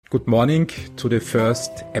Good morning to the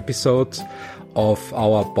first episode of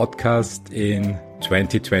our podcast in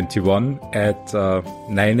 2021 at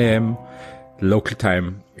 9 a.m. local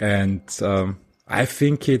time. And I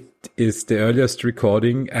think it is the earliest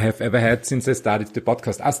recording I have ever had since I started the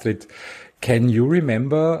podcast. Astrid, can you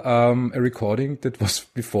remember a recording that was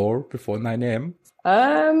before 9 a.m.?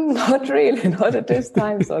 Not really, not at this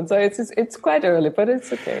time zone. So it's quite early, but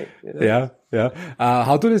it's okay. You know? Yeah.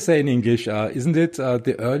 How do they say in English? Isn't it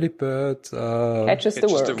the early bird catches the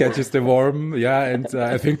worm? Catches the worm. Yeah, and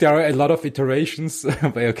I think there are a lot of iterations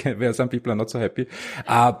where some people are not so happy.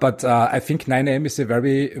 But I think 9 a.m. is a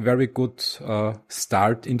very, very good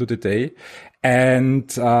start into the day.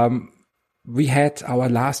 And we had our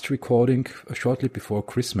last recording shortly before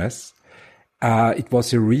Christmas. It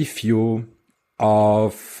was a review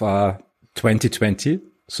of 2020.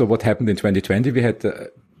 So what happened in 2020? We had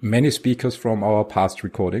many speakers from our past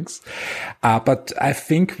recordings. But I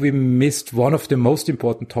think we missed one of the most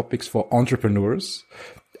important topics for entrepreneurs.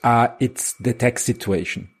 It's the tax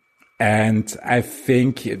situation. And I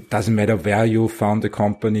think it doesn't matter where you found the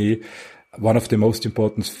company. One of the most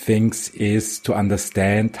important things is to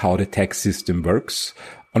understand how the tax system works.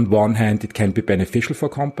 On one hand, it can be beneficial for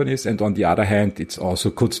companies, and on the other hand, it's also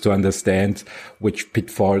good to understand which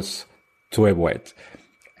pitfalls to avoid.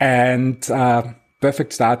 And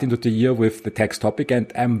perfect start into the year with the tax topic.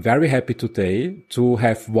 And I'm very happy today to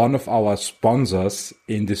have one of our sponsors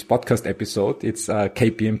in this podcast episode. It's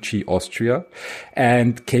KPMG Austria.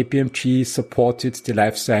 And KPMG supported the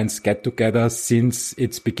Life Science Get Together since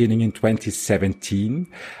its beginning in 2017.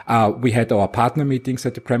 We had our partner meetings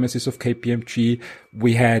at the premises of KPMG.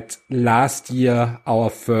 We had last year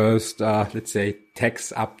our first,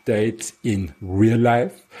 tax update in real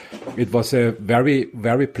life. It was a very,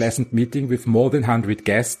 very pleasant meeting with more than 100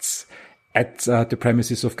 guests at the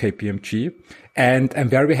premises of KPMG. And I'm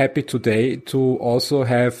very happy today to also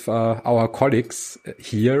have our colleagues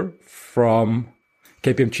here from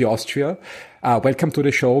KPMG Austria. Welcome to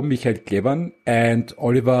the show, Michael Klebern and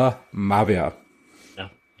Oliver Mawer. Yeah.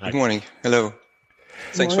 Good morning. Hello.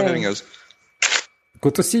 Thanks for having us.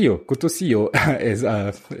 Good to see you. As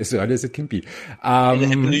early as it can be. Happy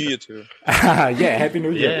New Year too. Happy New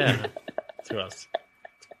Year. Yeah, to us.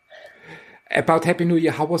 About Happy New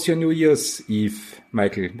Year, how was your New Year's Eve,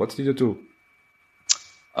 Michael? What did you do?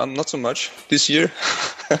 Not so much this year.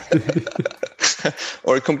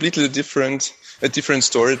 Or a completely different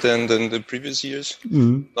story than the previous years.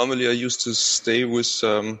 Mm. Normally I used to stay with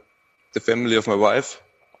the family of my wife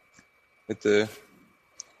in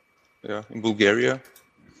Bulgaria,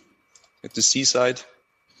 at the seaside.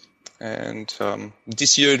 And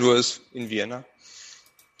this year it was in Vienna.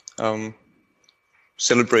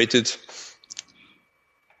 Celebrated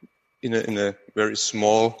in a very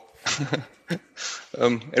small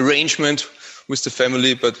arrangement with the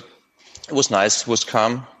family, but it was nice, it was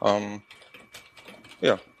calm.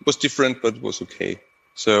 It was different, but it was okay.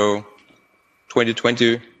 So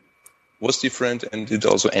 2020 was different, and it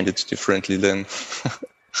also ended differently than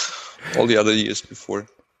all the other years before.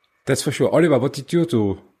 That's for sure. Oliver, what did you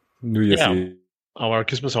do New Year's Eve? Our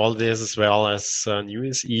Christmas holidays as well as New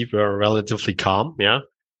Year's Eve were relatively calm. Yeah.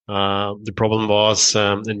 The problem was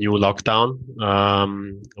a new lockdown,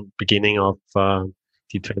 beginning of the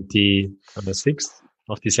 26th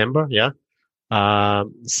of December. Yeah. We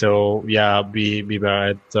were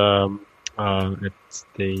at the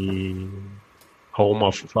home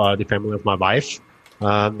of the family of my wife.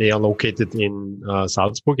 They are located in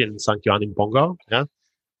Salzburg, in St. Johann im Pongau. Yeah.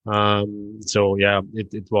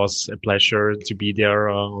 It was a pleasure to be there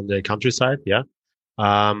on the countryside. Yeah.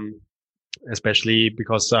 Especially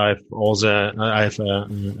because I have a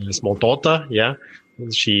small daughter. Yeah.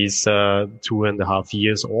 She's 2.5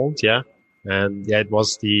 years old. Yeah. And it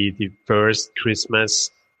was the first Christmas,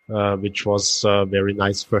 which was very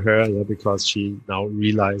nice for her. Yeah, because she now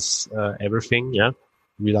realizes everything.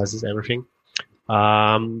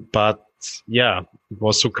 But it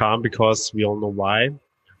was so calm because we all know why.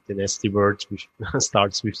 The nasty word which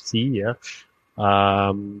starts with C. Yeah.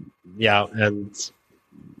 And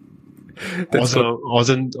also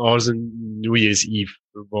New Year's Eve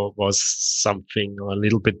was something a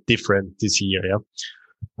little bit different this year.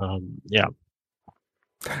 Yeah.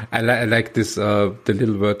 I like this, the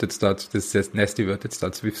little word that starts, this nasty word that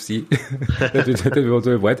starts with C, that we want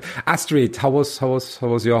to avoid. Astrid, how were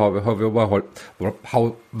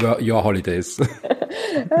your holidays?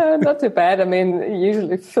 Not too bad. I mean,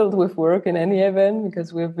 usually filled with work in any event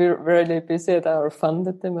because we're really busy at our fund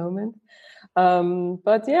at the moment.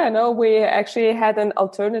 But yeah, no, we actually had an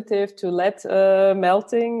alternative to lead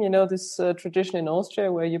melting, this tradition in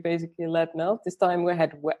Austria where you basically let melt. This time we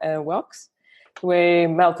had wax. We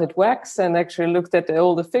melted wax and actually looked at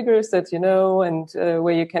all the figures that and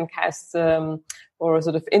where you can cast or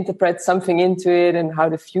sort of interpret something into it and how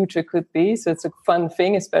the future could be. So it's a fun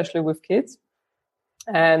thing, especially with kids.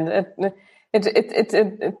 And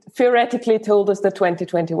it theoretically told us that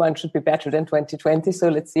 2021 should be better than 2020. So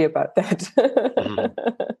let's see about that.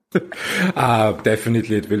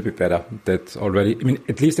 Definitely it will be better. That's already,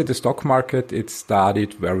 at least at the stock market, it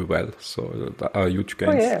started very well. So huge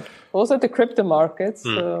gains. Oh, yeah. Also the crypto markets.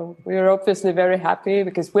 So we are obviously very happy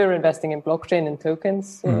because we're investing in blockchain and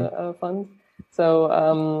tokens fund.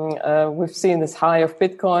 So we've seen this high of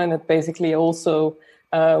Bitcoin that basically also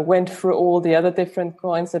went through all the other different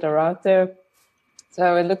coins that are out there.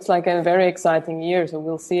 So it looks like a very exciting year. So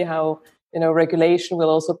we'll see how, regulation will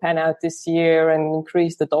also pan out this year and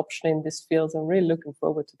increase the adoption in this field. I'm really looking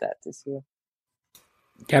forward to that this year.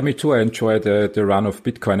 Yeah, me too. I enjoy the run of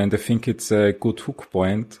Bitcoin, and I think it's a good hook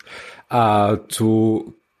point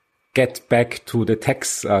to get back to the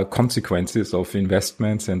tax consequences of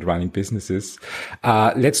investments and running businesses.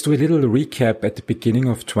 Let's do a little recap at the beginning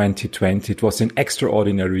of 2020. It was an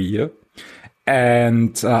extraordinary year.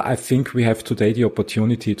 And I think we have today the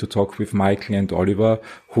opportunity to talk with Michael and Oliver,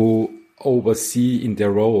 who oversee in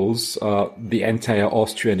their roles the entire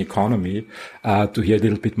Austrian economy, to hear a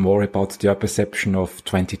little bit more about their perception of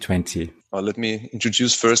 2020. Let me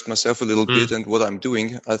introduce first myself a little bit and what I'm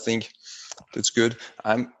doing. I think that's good.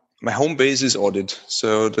 My home base is audit,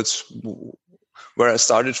 so that's where I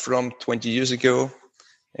started from 20 years ago,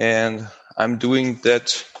 and I'm doing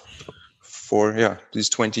that for these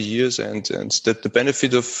 20 years, and that the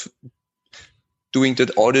benefit of doing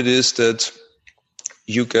that audit is that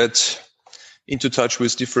you get into touch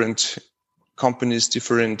with different companies,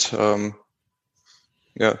 different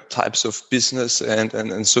types of business,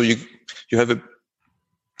 and so you have a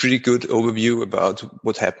pretty good overview about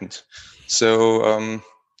what happened. So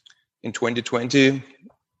in 2020,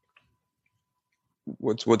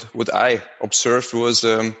 what I observed was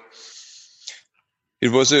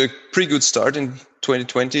it was a pretty good start in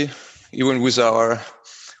 2020. Even with our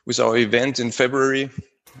event in February,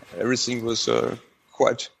 everything was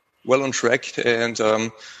quite well on track. And our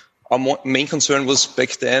main concern was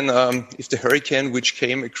back then if the hurricane which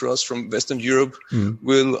came across from Western Europe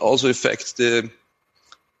will also affect the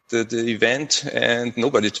event. And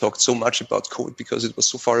nobody talked so much about COVID because it was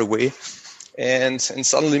so far away. And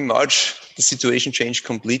suddenly in March, the situation changed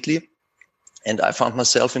completely. And I found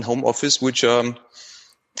myself in home office, which I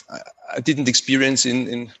didn't experience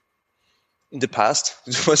in the past.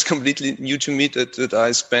 It was completely new to me that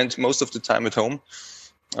I spent most of the time at home,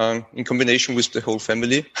 in combination with the whole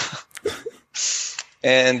family.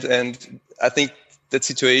 and I think that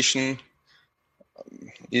situation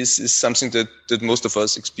is something that most of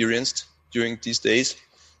us experienced during these days,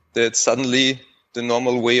 that suddenly the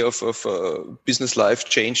normal way of business life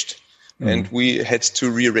changed, and we had to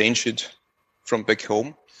rearrange it from back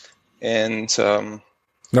home. And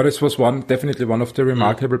no, this was definitely one of the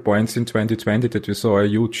remarkable points in 2020, that we saw a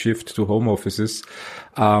huge shift to home offices.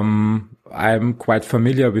 I'm quite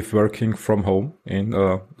familiar with working from home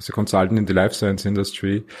as a consultant in the life science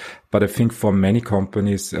industry, but I think for many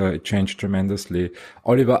companies, it changed tremendously.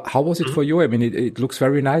 Oliver, how was it for you? I mean, it looks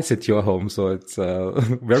very nice at your home, so it's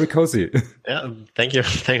very cozy. Yeah, thank you.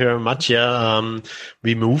 Thank you very much. Yeah,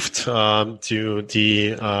 we moved to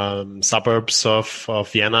the suburbs of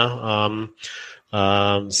Vienna.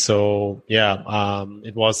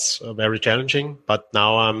 It was very challenging, but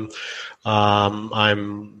now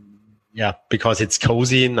because it's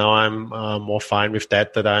cozy, now I'm more fine with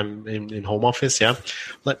that I'm in home office. Yeah.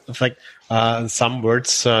 Like some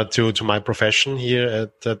words to my profession here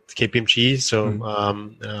at KPMG. So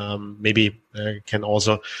maybe I can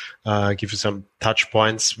also give you some touch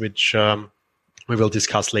points, which we will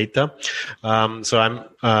discuss later. So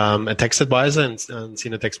I'm a tax advisor and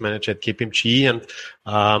senior tax manager at KPMG, and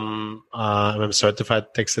I'm a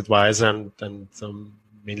certified tax advisor and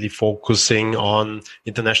mainly focusing on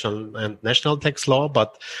international and national tax law.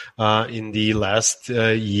 But in the last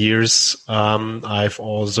years, I've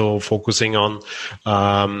also focusing on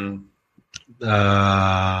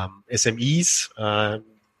SMEs,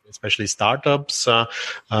 especially startups,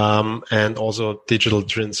 and also digital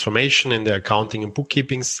transformation in the accounting and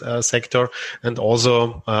bookkeeping sector. And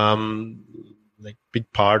also,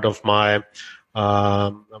 big part of my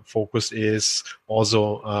focus is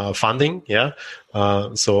also funding. Yeah.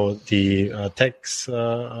 So the tax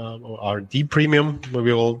R&D premium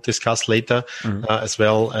we will discuss later, as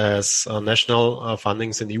well as national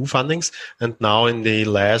fundings and EU fundings. And now in the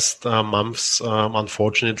last months,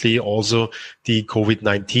 unfortunately, also the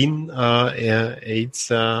COVID-19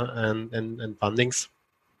 aids and fundings.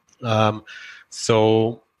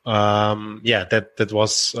 That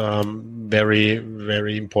was very,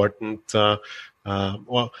 very important.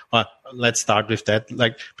 Let's start with that.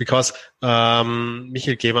 Because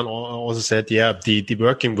Michael Kleemann also said, the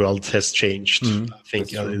working world has changed. I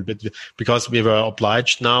think a little bit because we were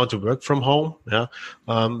obliged now to work from home. Yeah,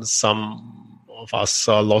 some of us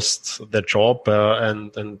lost their job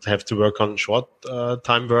and have to work on short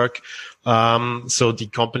time work. So the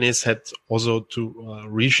companies had also to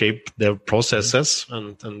reshape their processes,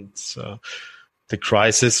 and the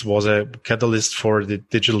crisis was a catalyst for the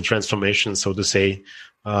digital transformation, so to say.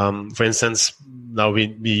 For instance, now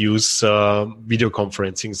we use video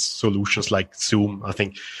conferencing solutions like Zoom. I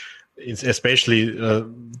think especially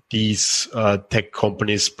these tech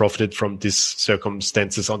companies profited from these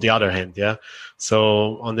circumstances. On the other hand,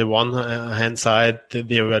 so on the one hand side,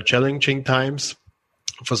 there were challenging times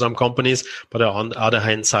for some companies, but on the other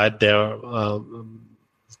hand side, there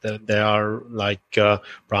are like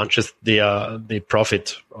branches. They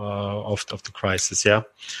profit of the crisis.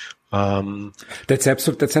 That's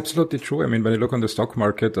absolutely true. I mean, when you look on the stock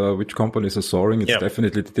market, which companies are soaring, it's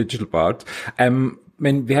definitely the digital part. I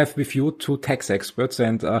mean, we have with you two tax experts,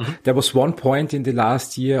 and there was one point in the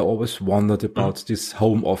last year I always wondered about this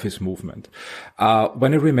home office movement.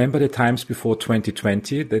 When I remember the times before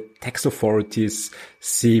 2020, the tax authorities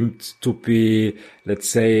seemed to be, let's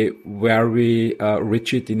say, very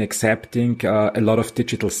rigid in accepting a lot of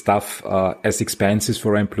digital stuff as expenses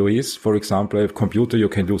for employees. For example, a computer, you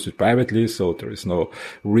can use it privately, so there is no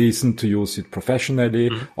reason to use it professionally.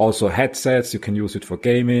 Also headsets, you can use it for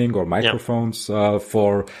gaming or microphones.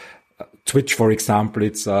 For Twitch, for example,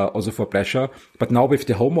 it's also for pleasure. But now with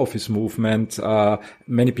the home office movement,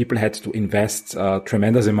 many people had to invest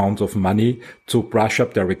tremendous amount of money to brush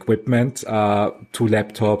up their equipment, to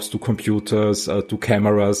laptops, to computers, to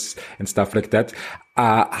cameras and stuff like that.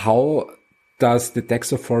 How does the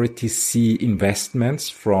tax authority see investments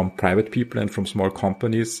from private people and from small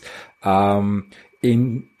companies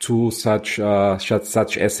into such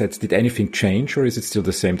assets? Did anything change, or is it still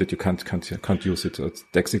the same that you can't use it? It's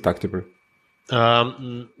tax deductible.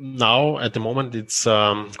 Now at the moment it's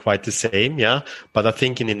quite the same, but I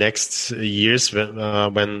think in the next years when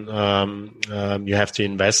you have to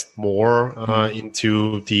invest more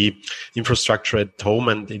into the infrastructure at home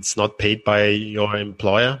and it's not paid by your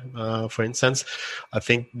employer, for instance, I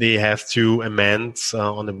think they have to amend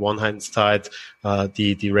on the one hand side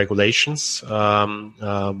the regulations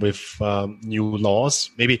with new laws.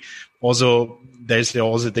 Maybe also there's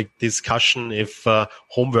also the discussion if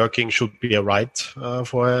home working should be a right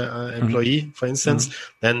for an employee, for instance.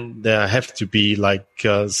 Then there have to be like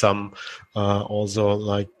some also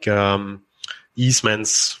like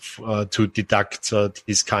easements to deduct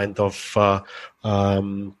this kind of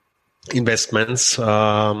investments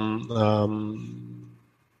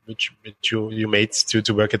which you made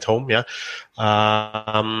to work at home.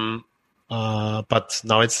 But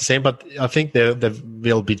now it's the same, but I think there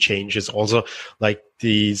will be changes also, like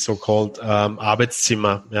the so-called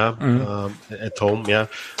Arbeitszimmer, at home, to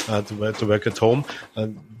work at home.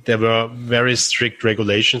 There were very strict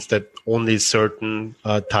regulations that only certain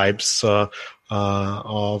types of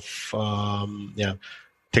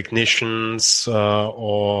technicians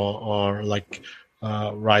or like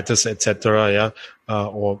writers, etc.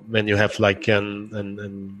 Or when you have like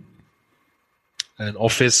an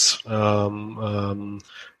office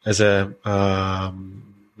as a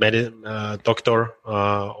doctor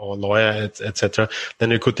or lawyer, etc.,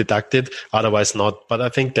 then you could deduct it. Otherwise, not. But I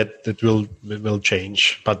think that will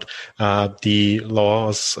change. But the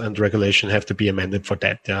laws and regulation have to be amended for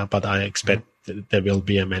that. But I expect there will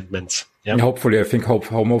be amendments. And hopefully, I think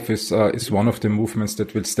home office is one of the movements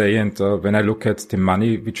that will stay. And when I look at the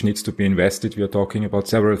money which needs to be invested, we are talking about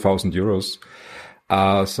several thousand euros.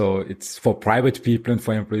 So it's for private people and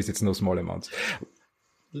for employees, it's no small amount.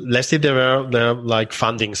 Lastly, there were like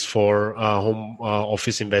fundings for home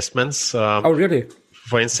office investments. Oh, really?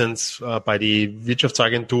 For instance, by the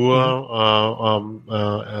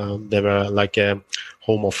Wirtschaftsagentur, there were like a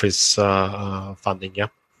home office funding,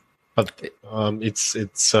 but it's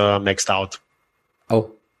maxed out.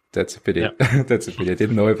 Oh, that's a pity. That's a pity. I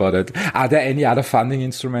didn't know about it. Are there any other funding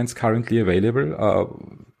instruments currently available?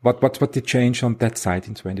 What did change on that side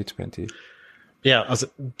in 2020? Yeah,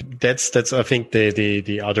 that's I think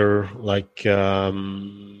the other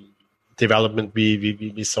development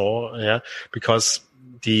we saw, yeah, because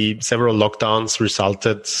the several lockdowns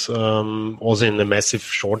resulted also in a massive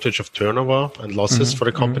shortage of turnover and losses for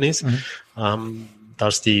the companies.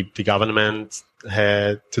 Thus, the government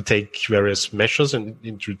had to take various measures and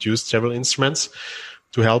introduced several instruments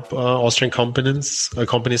to help Austrian companies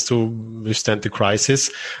to withstand the crisis.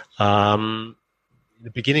 In the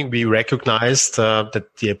beginning, we recognized that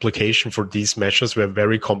the application for these measures were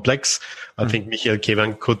very complex. I think Michael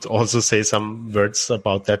Kevan could also say some words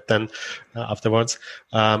about that then afterwards.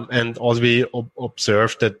 And also we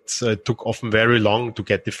observed that it took often very long to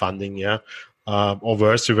get the funding, yeah. Or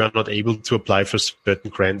worse, we were not able to apply for certain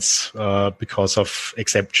grants because of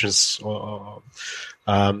exceptions.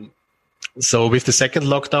 So with the second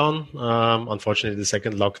lockdown, unfortunately, the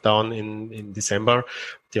second lockdown in December,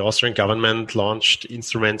 the Austrian government launched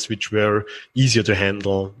instruments which were easier to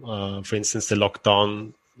handle. For instance, the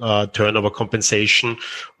lockdown turnover compensation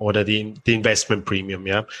or the investment premium.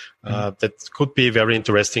 Yeah, that could be very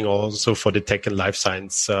interesting also for the tech and life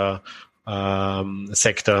science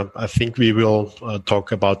sector. I think we will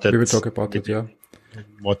talk about that. We will talk about it, yeah, in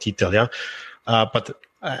more detail. Yeah, but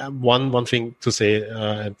one thing to say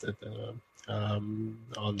on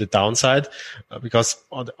the downside, because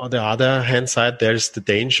on the other hand side, there's the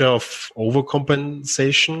danger of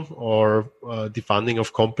overcompensation or defunding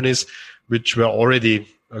of companies which were already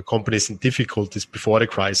companies in difficulties before the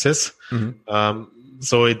crisis.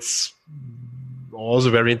 So it's also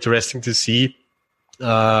very interesting to see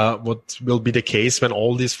what will be the case when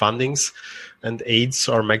all these fundings and aids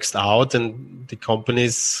are maxed out and the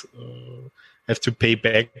companies have to pay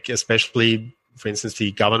back, especially, for instance,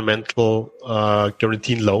 the governmental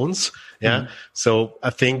guaranteed loans. Yeah. So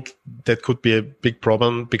I think that could be a big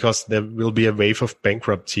problem because there will be a wave of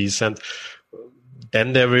bankruptcies, and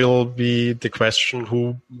then there will be the question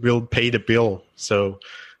who will pay the bill. So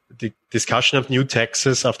the discussion of new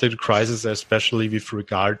taxes after the crisis, especially with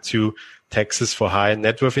regard to taxes for high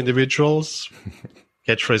net worth individuals,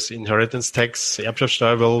 catchphrase inheritance tax,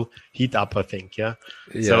 Erbschaftssteuer, will heat up, I think. Yeah.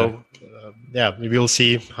 So, we will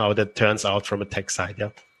see how that turns out from a tax side.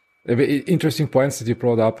 Yeah. Interesting points that you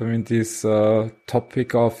brought up. I mean, this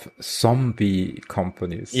topic of zombie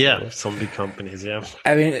companies. Yeah, zombie companies. Yeah.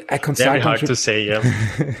 I mean, I consult. Very hard to say. Yeah.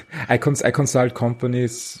 I consult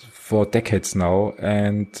companies for decades now,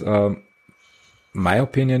 and my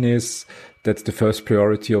opinion is that the first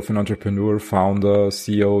priority of an entrepreneur, founder,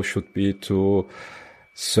 CEO should be to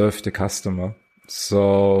serve the customer.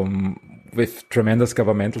 So with tremendous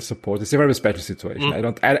governmental support, it's a very special situation.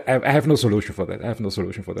 I have no solution for that.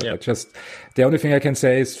 Yeah. The only thing I can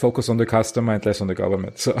say is focus on the customer and less on the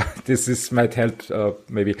government. So this might help,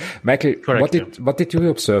 maybe. Michael, correct, what did you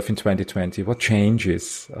observe in 2020? What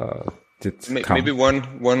changes did come? Maybe one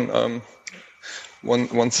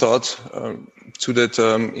thought to that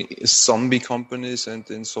zombie companies and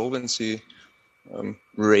insolvency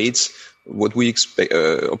rates. What we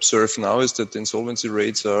observe now is that the insolvency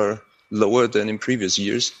rates are lower than in previous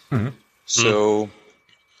years. So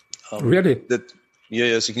really,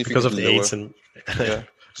 significantly because of the lower. AIDS and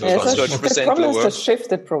so it's 30% problems lower. just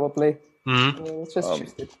shifted probably. It's just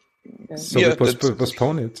shifted. Yeah. So we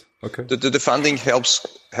postpone it. Okay. The funding helps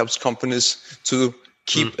companies to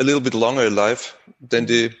keep a little bit longer alive than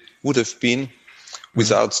they would have been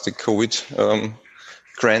without the COVID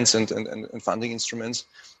grants and funding instruments,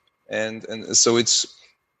 and so it's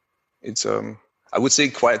I would say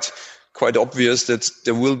quite obvious that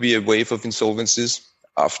there will be a wave of insolvencies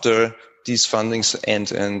after these fundings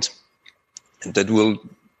end, and that will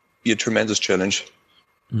be a tremendous challenge.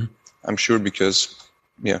 I'm sure, because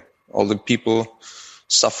all the people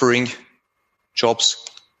suffering, jobs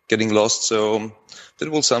getting lost, so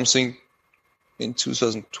that will something in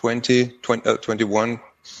 2020, 21,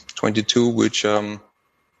 22, which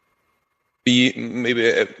be maybe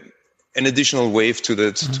an additional wave to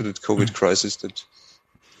that COVID crisis that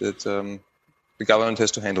the government has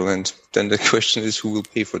to handle, and then the question is who will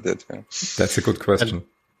pay for that. Yeah. That's a good question.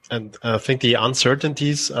 And I think the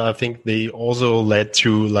uncertainties, I think they also led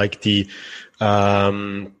to like the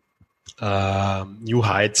new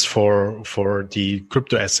heights for the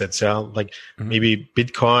crypto assets. Yeah, like maybe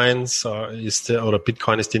Bitcoins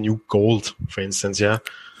Bitcoin is the new gold, for instance. Yeah,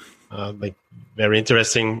 like very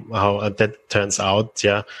interesting how that turns out.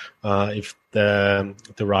 Yeah, if the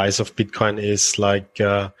rise of Bitcoin is like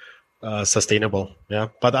sustainable. Yeah,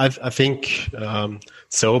 but I think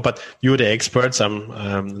so. But you're the experts. I'm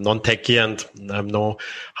non-techie and I'm no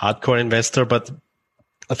hardcore investor, but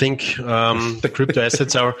I think the crypto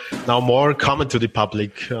assets are now more common to the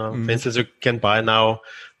public. For instance, you can buy now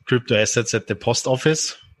crypto assets at the post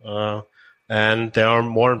office, and there are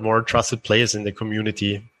more and more trusted players in the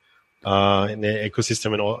community, in the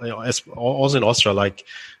ecosystem, and also in Austria, like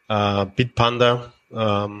Bitpanda.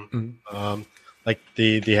 Like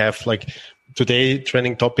they have like today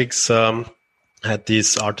trending topics. Had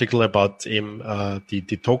this article about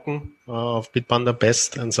the token of Bitpanda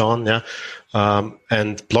Best and so on, yeah.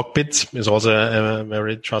 And Blockbit is also a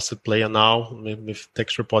very trusted player now with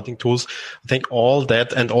text reporting tools. I think all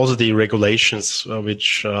that, and also the regulations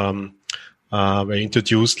which were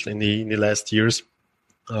introduced in the last years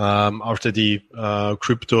after the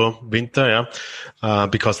crypto winter, yeah,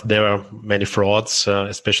 because there are many frauds,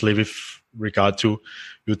 especially with regard to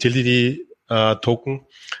utility token.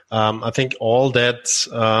 I think all that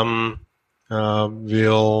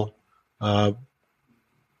will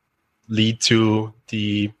lead to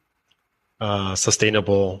the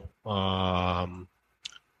sustainable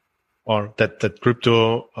or that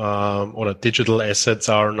crypto or the digital assets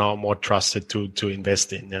are now more trusted to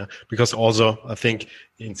invest in. Yeah, because also I think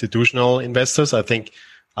institutional investors, I think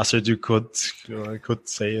Astrid, you could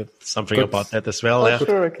say something about that as well. Oh, yeah?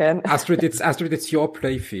 Sure, I can. Astrid, it's your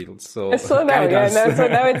play field. So now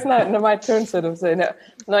it's not my turn, sort of. So no,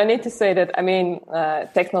 I need to say that. I mean,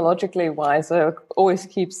 technologically wise, I always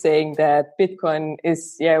keep saying that Bitcoin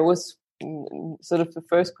was sort of the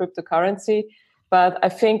first cryptocurrency. But I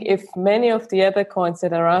think if many of the other coins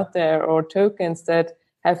that are out there or tokens that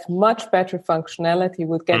have much better functionality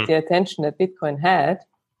would get the attention that Bitcoin had,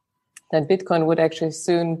 then Bitcoin would actually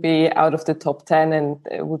soon be out of the top 10 and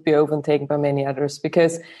would be overtaken by many others.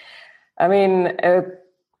 Because, I mean,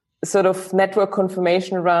 sort of network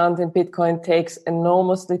confirmation around in Bitcoin takes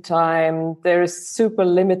enormously time. There is super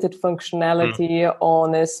limited functionality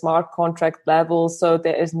on a smart contract level. So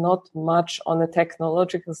there is not much on the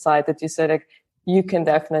technological side that you say, like, you can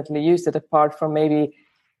definitely use it apart from maybe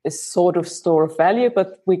a sort of store of value.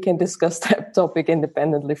 But we can discuss that topic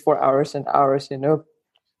independently for hours and hours, you know.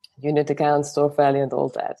 Unit account, store value, and all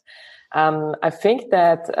that. I think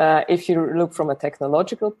that if you look from a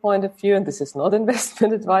technological point of view, and this is not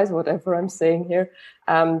investment advice, whatever I'm saying here,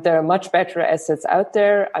 there are much better assets out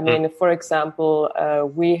there. I mean, for example,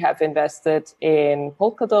 we have invested in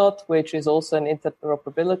Polkadot, which is also an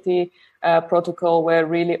interoperability protocol where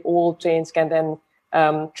really all chains can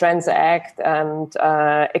then transact and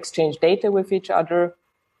exchange data with each other.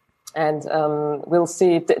 And we'll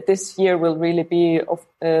see. This year will really be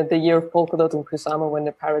the year of Polkadot and Kusama when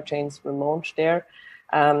the parachains will launch there.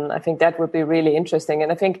 I think that would be really interesting.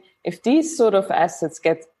 And I think if these sort of assets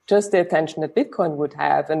get just the attention that Bitcoin would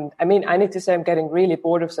have, and I mean, I need to say I'm getting really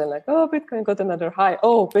bored of saying like, oh, Bitcoin got another high.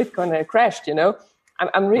 Oh, Bitcoin crashed, you know.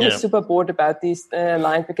 I'm really super bored about these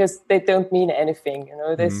lines because they don't mean anything. You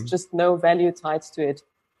know, there's just no value tied to it.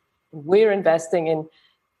 We're investing in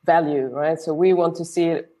value, right? So we want to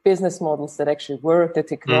see business models that actually work, the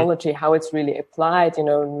technology, how it's really applied, you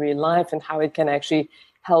know, in real life, and how it can actually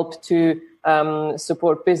help to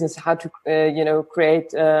support business, how to,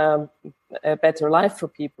 create a better life for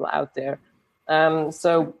people out there.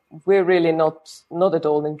 So we're really not at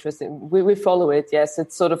all interested. We follow it. Yes,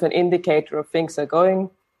 it's sort of an indicator of things are going.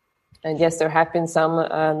 And yes, there have been some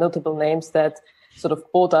notable names that sort of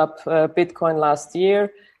bought up Bitcoin last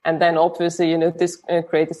year. And then obviously, you know, this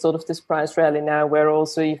created sort of this price rally now where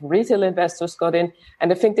also even retail investors got in.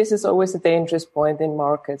 And I think this is always a dangerous point in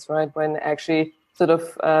markets, right? When actually sort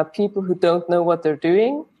of people who don't know what they're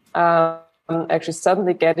doing actually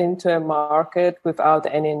suddenly get into a market without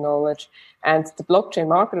any knowledge. And the blockchain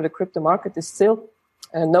market or the crypto market is still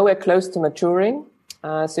nowhere close to maturing.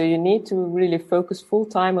 So you need to really focus full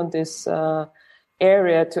time on this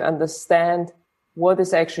area to understand what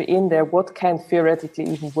is actually in there, what can theoretically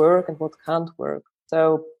even work and what can't work.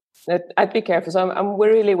 So I'd be careful. So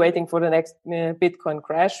we're really waiting for the next Bitcoin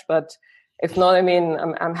crash. But if not, I mean,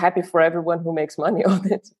 I'm happy for everyone who makes money on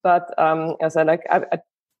it. But as I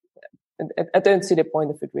don't see the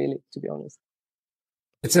point of it really, to be honest.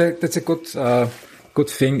 That's a good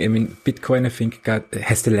thing. I mean, Bitcoin, I think,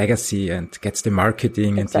 has the legacy and gets the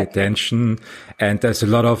marketing and the attention. And there's a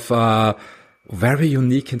lot of very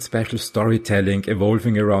unique and special storytelling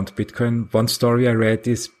evolving around Bitcoin. One story I read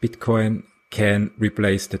is Bitcoin can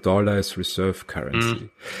replace the dollar as reserve currency.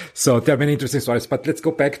 So there are many interesting stories, but let's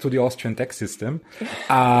go back to the Austrian tax system.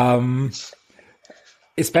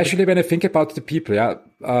 Especially when I think about the people,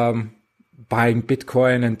 buying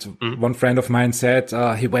Bitcoin. And one friend of mine said,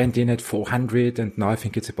 he went in at 400 and now I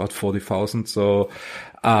think it's about 40,000. So,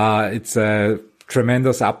 it's a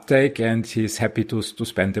tremendous uptake, and he's happy to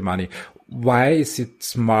spend the money. Why is it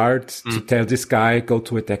smart to tell this guy, go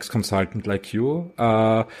to a tax consultant like you,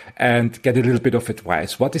 and get a little bit of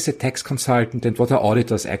advice? What is a tax consultant, and what are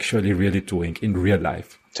auditors actually really doing in real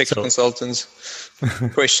life? Tax consultants.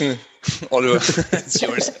 Question, Oliver, it's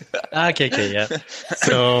yours. Okay, yeah.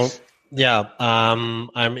 So, yeah,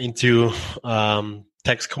 I'm into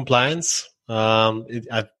tax compliance.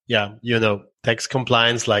 Tax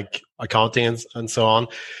compliance, like accounting and so on.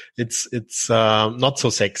 It's not so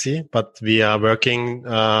sexy, but we are working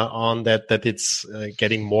on that it's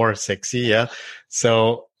getting more sexy. Yeah.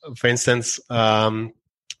 So, for instance,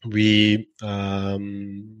 we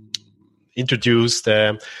introduced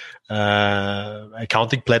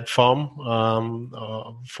accounting platform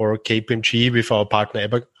for KPMG with our partner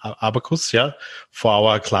Abacus, for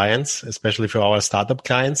our clients, especially for our startup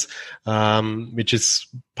clients, which is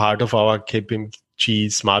part of our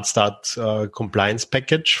KPMG Smart Start compliance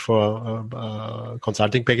package for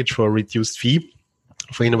consulting package for reduced fee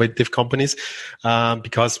for innovative companies,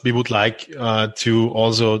 because we would like to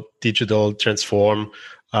also digital transform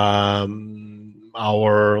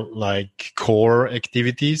our like core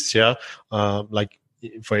activities, like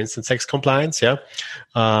for instance tax compliance, so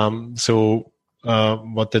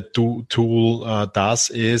what the tool does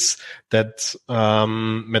is that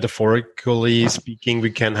metaphorically speaking,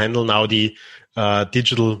 we can handle now the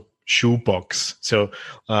digital shoebox. So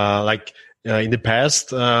in the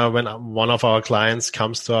past, when one of our clients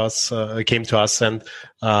came to us and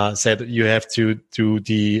said, you have to do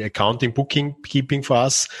the accounting bookkeeping for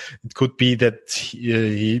us. It could be that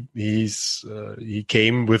he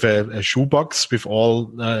came with a shoebox with all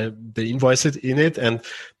the invoices in it, and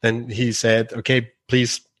then he said, okay,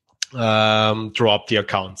 please draw up the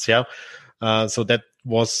accounts. So that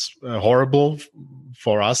was horrible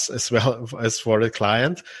for us as well as for the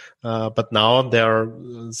client. But now there are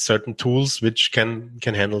certain tools which can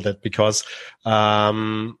handle that, because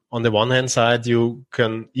on the one hand side, you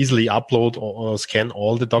can easily upload or scan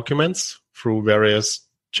all the documents through various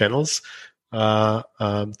channels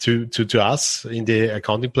to us in the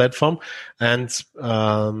accounting platform, and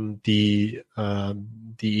the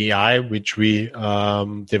AI which we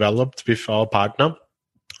developed with our partner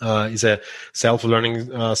is a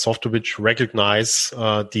self-learning software which recognize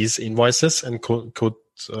these invoices and could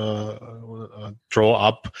draw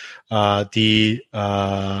up the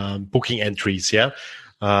booking entries, in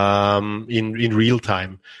real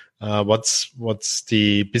time. What's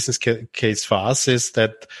the business case for us is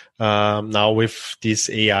that now with this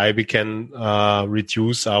AI we can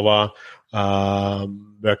reduce our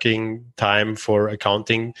working time for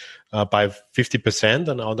accounting by 50%,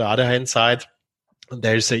 and on the other hand side,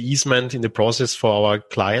 there's an easement in the process for our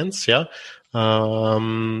clients, in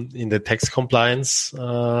the tax compliance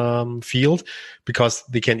field, because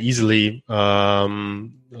they can easily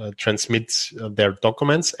transmit their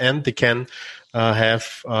documents, and they can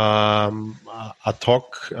have ad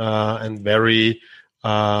hoc and very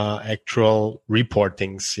actual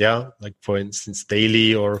reportings, like for instance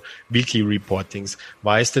daily or weekly reportings.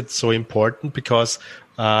 Why is that so important? Because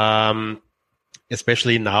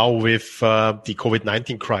especially now with the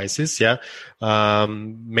COVID-19 crisis,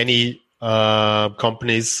 many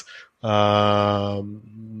companies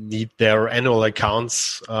need their annual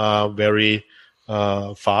accounts very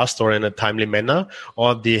fast or in a timely manner,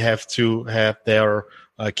 or they have to have their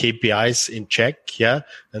KPIs in check,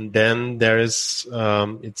 and then there is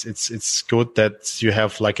it's good that you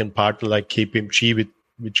have like a partner like KPMG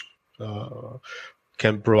which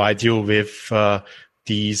can provide you with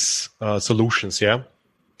these solutions. On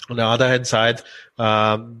the other hand side,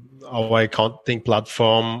 our accounting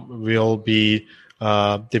platform will be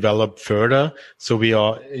developed further. So we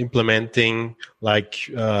are implementing like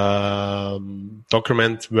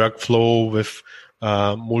document workflow with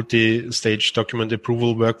multi-stage document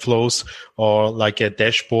approval workflows, or like a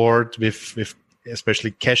dashboard with especially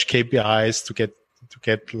cash KPIs to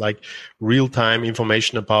get like real-time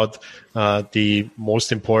information about the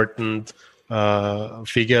most important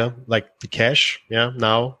figure, like the cash,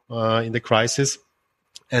 now in the crisis,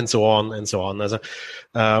 and so on and so on. As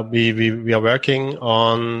we are working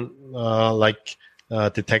on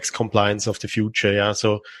the tax compliance of the future,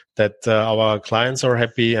 so that our clients are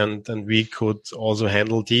happy, and we could also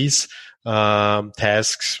handle these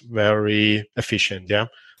tasks very efficient.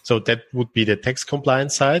 So that would be the tax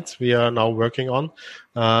compliance side we are now working on,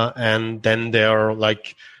 and then there are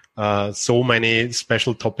like so many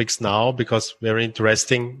special topics now, because very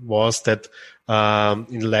interesting was that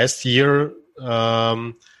in the last year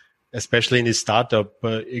especially in the startup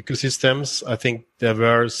ecosystems, I think there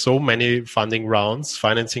were so many financing rounds,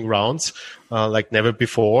 like never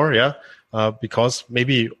before. Yeah. Because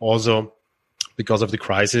maybe also because of the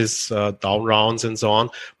crisis, down rounds and so on.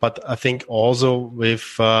 But I think also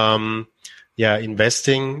with,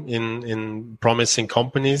 investing in promising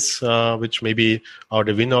companies, which maybe are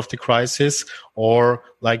the winner of the crisis, or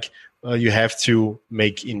like, you have to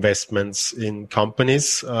make investments in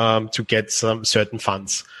companies, to get some certain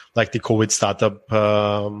funds, like the COVID startup,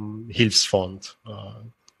 Hilfsfonds,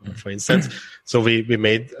 for instance. So we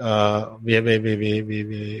made,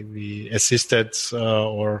 we assisted,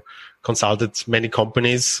 or consulted many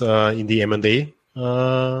companies, in the M&A,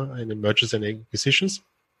 in the mergers and acquisitions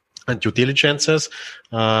and due diligences,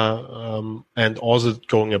 and also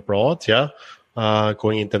going abroad. Yeah.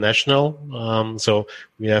 Going international. So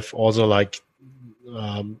we have also like,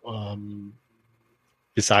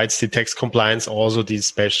 besides the tax compliance, also these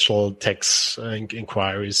special tax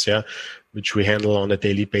inquiries, yeah, which we handle on a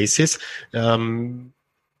daily basis.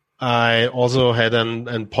 I also had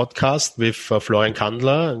an podcast with Florian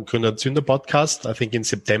Kandler and Gründer Zünder podcast, I think in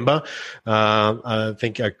September. I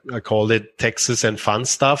think I called it Taxes and Fun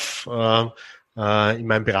Stuff, in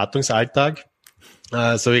meinem Beratungsalltag.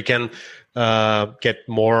 So you can get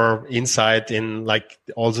more insight in like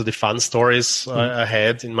also the fun stories I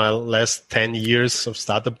had in my last 10 years of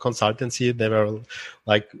startup consultancy. They were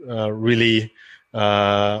like really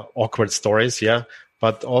awkward stories, yeah,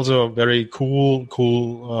 but also very cool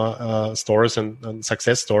stories and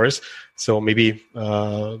success stories. So maybe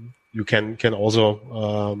you can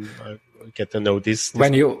also get to know this.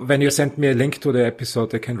 When you send me a link to the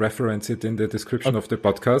episode, I can reference it in the description of the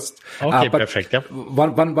podcast. Okay, perfect. Yeah.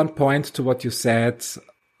 One point to what you said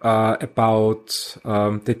about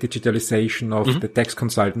the digitalization of the tax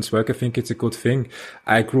consultants' work. I think it's a good thing.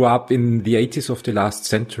 I grew up in the 80s of the last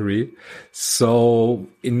century. So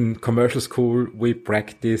in commercial school, we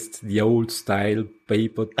practiced the old style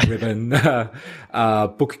paper-driven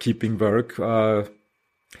bookkeeping work.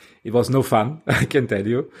 It was no fun, I can tell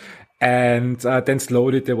you. And then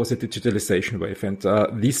slowly there was a digitalization wave. And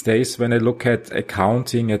these days, when I look at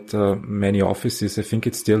accounting at many offices, I think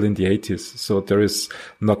it's still in the 80s. So there is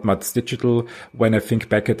not much digital. When I think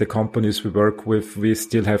back at the companies we work with, we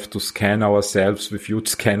still have to scan ourselves with huge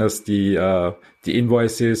scanners the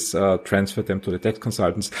invoices, transfer them to the tax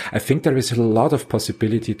consultants. I think there is a lot of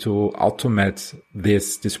possibility to automate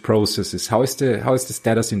these processes. How is the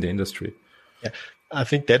status in the industry? Yeah. I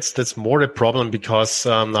think that's more a problem because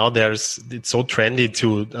now it's so trendy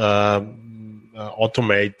to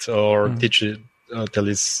automate or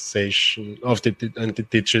digitalization of the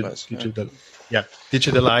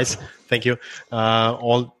digitalize. Thank you.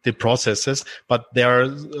 All the processes, but there are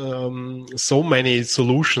so many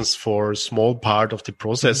solutions for a small part of the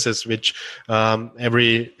processes, which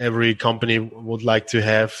every company would like to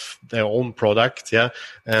have their own product. Yeah,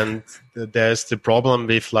 and there's the problem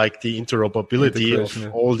with like the interoperability of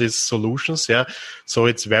all these solutions. Yeah, so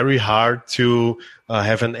it's very hard to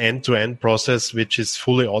have an end-to-end process which is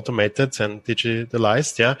fully automated and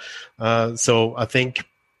digitalized. Yeah, so I think.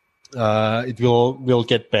 It will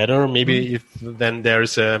get better. Maybe if then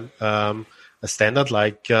there's a standard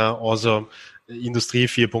like also Industrie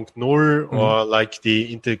 4.0 or like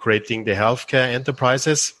the integrating the healthcare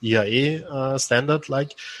enterprises IHE standard,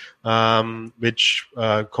 like which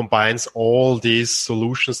combines all these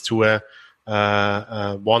solutions to a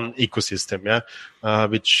one ecosystem, yeah,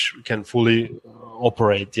 which can fully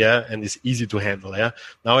operate, yeah, and is easy to handle, yeah.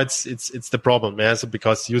 Now it's the problem, yeah. So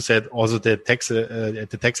because you said also the tax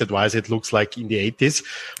advice, it looks like in the 80s,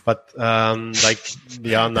 but like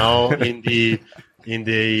we are now in the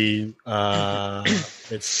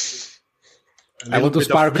it's. I want to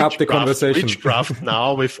spark up the conversation. Witchcraft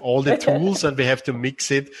now with all the tools, and we have to mix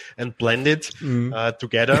it and blend it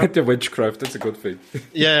together. The witchcraft, that's a good thing.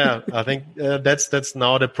 Yeah, I think that's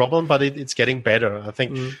now the problem, but it's getting better. I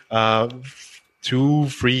think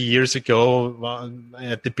 2-3 years ago,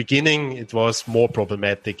 at the beginning, it was more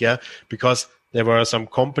problematic, yeah, because there were some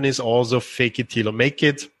companies also fake it till you make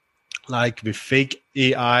it, like with fake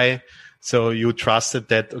AI. So you trusted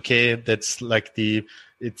that, okay, that's like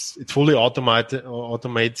it's fully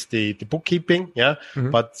automates the bookkeeping, yeah.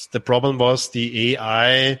 But the problem was the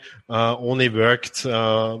AI only worked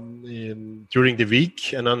during the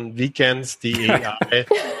week, and on weekends the AI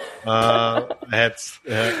had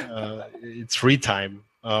its free time.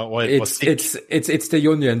 Or it's the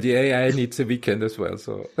union. The AI needs a weekend as well.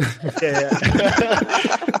 So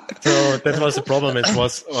So that was the problem. It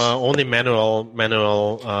was only manual,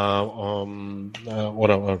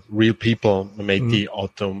 real people made the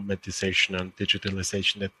automatization and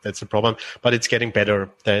digitalization. That's the problem, but it's getting better.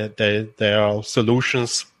 There are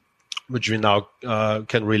solutions which we now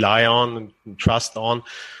can rely on and trust on.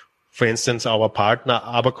 For instance, our partner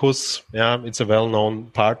Abacus, it's a well-known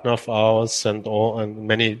partner of ours, and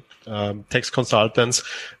many tax consultants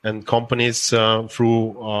and companies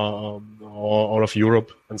through all of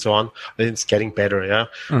Europe and so on. It's getting better,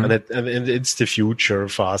 and it's the future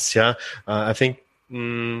for us, I think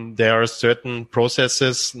there are certain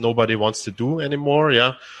processes nobody wants to do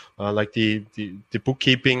anymore, like the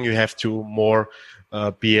bookkeeping. You have to more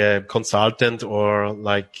be a consultant or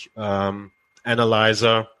like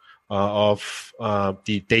analyzer of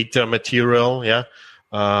the data material,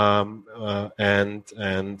 and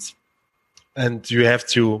you have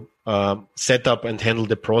to set up and handle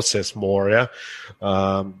the process more,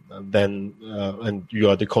 and you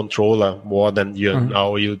are the controller more than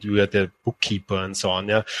now you are the bookkeeper and so on,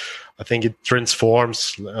 I think it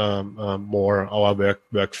transforms more our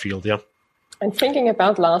work field, And thinking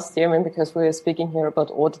about last year, because we're speaking here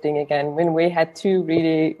about auditing again, when we had two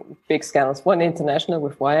really big scandals, one international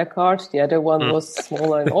with Wirecard, the other one was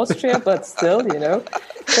smaller in Austria, but still,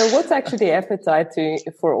 So what's actually the appetite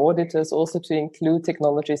for auditors also to include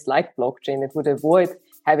technologies like blockchain that would avoid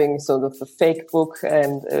having sort of a fake book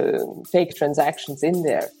and fake transactions in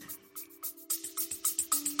there?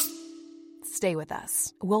 Stay with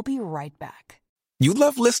us. We'll be right back. You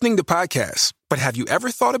love listening to podcasts, but have you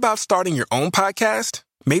ever thought about starting your own podcast?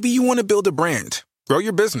 Maybe you want to build a brand, grow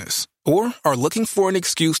your business, or are looking for an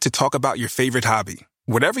excuse to talk about your favorite hobby.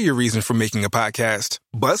 Whatever your reason for making a podcast,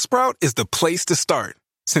 Buzzsprout is the place to start.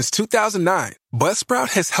 Since 2009, Buzzsprout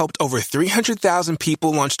has helped over 300,000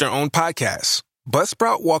 people launch their own podcasts.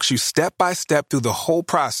 Buzzsprout walks you step by step through the whole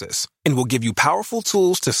process and will give you powerful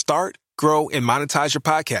tools to start, grow, and monetize your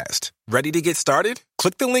podcast. Ready to get started?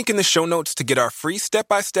 Click the link in the show notes to get our free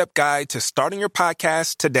step-by-step guide to starting your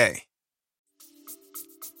podcast today.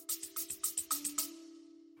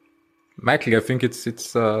 Michael, I think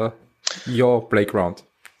it's your playground.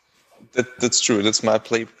 That's true. That's my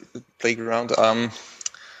playground.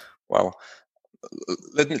 Wow.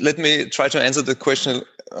 Let me try to answer the question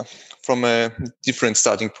from a different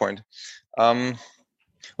starting point. Well,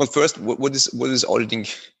 first, what is auditing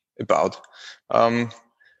about?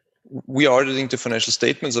 We are auditing the financial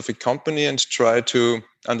statements of a company and try to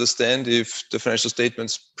understand if the financial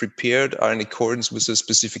statements prepared are in accordance with a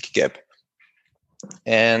specific GAAP.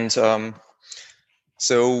 And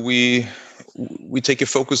so we take a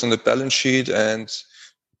focus on the balance sheet and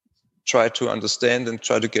try to understand and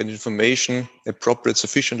try to get information,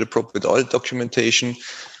 sufficient appropriate audit documentation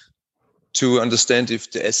to understand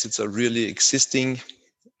if the assets are really existing,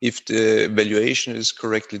 if the valuation is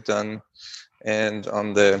correctly done, and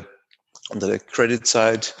on the credit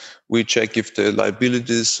side, we check if the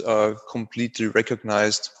liabilities are completely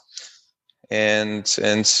recognized, and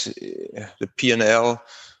the P&L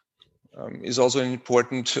is also an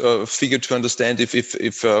important figure to understand if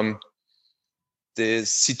the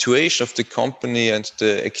situation of the company and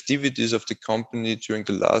the activities of the company during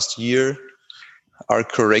the last year are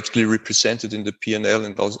correctly represented in the P&L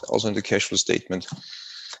and also in the cash flow statement.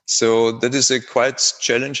 So that is a quite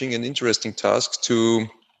challenging and interesting task to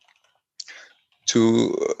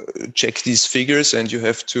check these figures, and you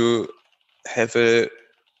have to have a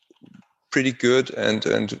pretty good and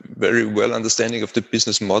very well understanding of the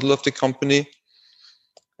business model of the company.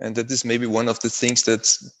 And that is maybe one of the things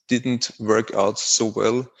that didn't work out so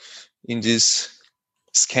well in these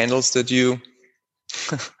scandals that you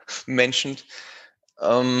mentioned.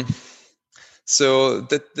 So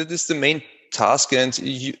that is the main task, and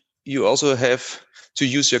you also have to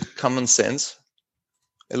use your common sense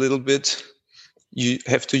a little bit. You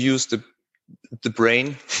have to use the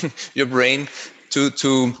brain, your brain,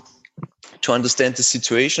 to understand the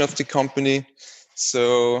situation of the company.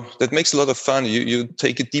 So that makes a lot of fun. You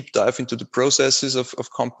take a deep dive into the processes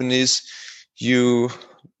of companies. You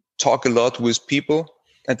talk a lot with people,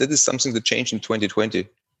 and that is something that changed in 2020.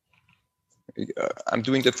 I'm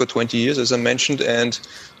doing that for 20 years, as I mentioned, and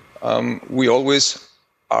we always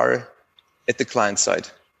are at the client side.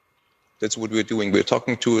 That's what we're doing. We're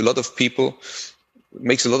talking to a lot of people. It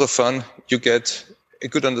makes a lot of fun. You get a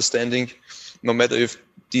good understanding, no matter if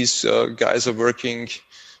these guys are working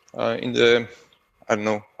in the,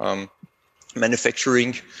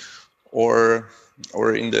 manufacturing or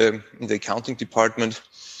in the accounting department.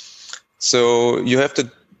 So you have the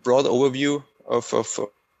broad overview of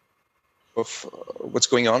what's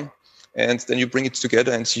going on, and then you bring it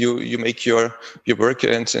together and you make your work,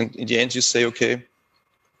 and in the end you say, okay,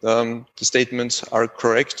 the statements are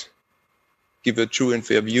correct, give a true and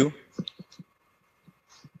fair view,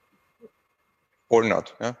 or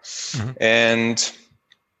not. Yeah? Mm-hmm.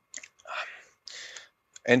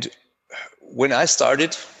 And when I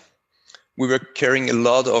started, we were carrying a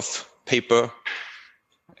lot of paper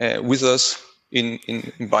with us in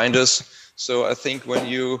binders. So I think when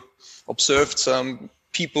you observed some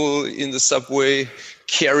people in the subway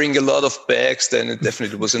carrying a lot of bags, then it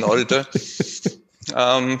definitely was an auditor.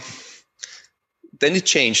 Then it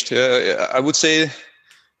changed. I would say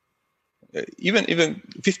even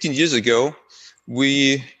 15 years ago,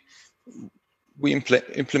 we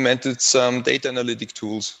implemented some data analytic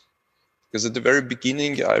tools, because at the very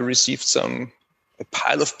beginning I received a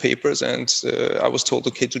pile of papers, and I was told,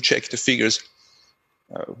 okay, to check the figures,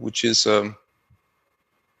 which is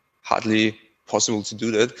hardly possible to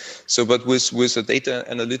do that. So, but with the data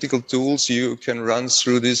analytical tools, you can run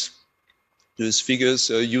through these figures,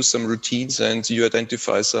 use some routines, and you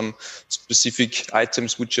identify some specific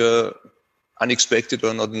items which are unexpected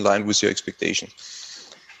or not in line with your expectation.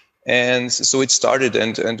 And so it started,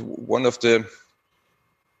 and one of the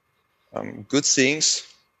good things,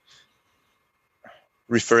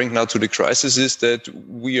 referring now to the crisis, is that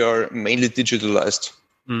we are mainly digitalized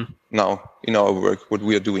now in our work, what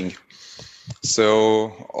we are doing.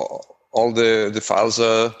 So all the files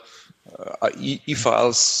are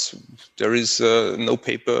e-files. There is no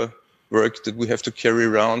paper work that we have to carry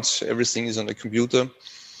around. Everything is on the computer,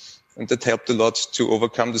 and that helped a lot to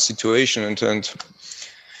overcome the situation. And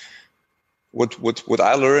what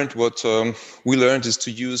I learned, what we learned, is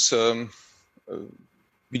to use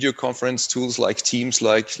video conference tools like Teams,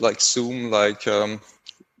 like Zoom, like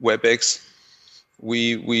WebEx.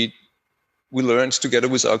 We learned together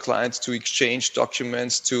with our clients to exchange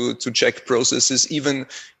documents, to check processes, even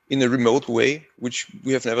in a remote way, which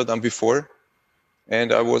we have never done before.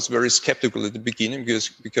 And I was very skeptical at the beginning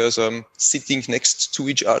because sitting next to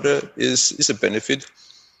each other is a benefit.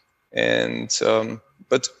 And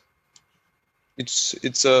but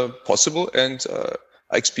it's possible, and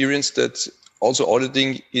I experienced that also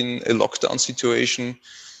auditing in a lockdown situation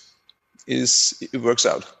it works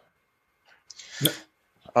out. No.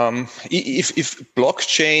 If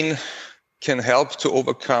blockchain can help to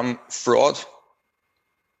overcome fraud,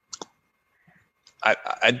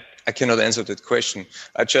 I cannot answer that question.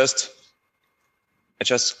 I just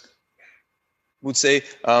would say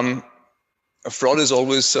a fraud is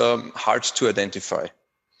always hard to identify.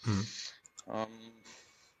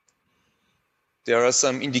 There are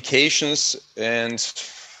some indications, and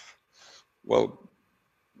well,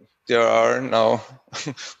 there are now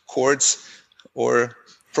courts or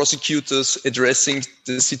prosecutors addressing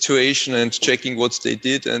the situation and checking what they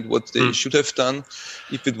did and what they should have done,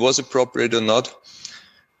 if it was appropriate or not.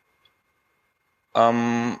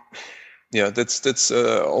 That's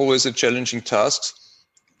always a challenging task,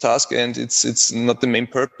 and it's not the main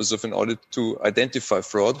purpose of an audit to identify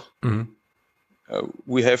fraud.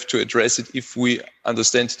 We have to address it if we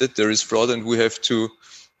understand that there is fraud, and we have to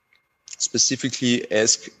specifically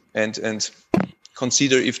ask and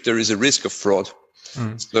consider if there is a risk of fraud.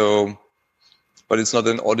 So, but it's not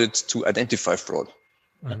an audit to identify fraud.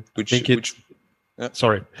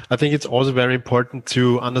 Sorry, I think it's also very important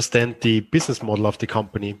to understand the business model of the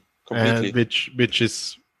company, which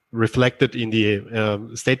is reflected in the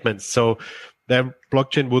statements. So the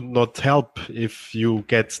blockchain would not help if you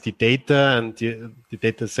get the data and the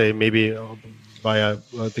data say maybe via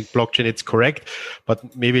the blockchain it's correct,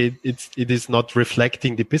 but maybe it is not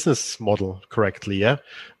reflecting the business model correctly, yeah,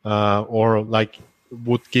 or like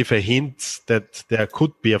would give a hint that there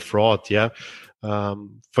could be a fraud, yeah.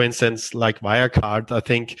 For instance, like Wirecard, I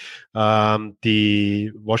think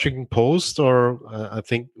the Washington Post or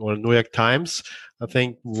New York Times, I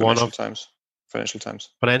think Financial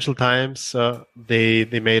Times, they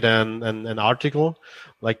made an article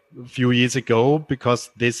like a few years ago, because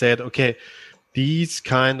they said, okay, these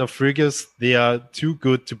kind of figures, they are too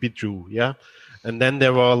good to be true, yeah. And then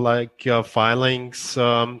there were like filings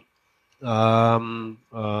of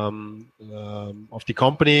the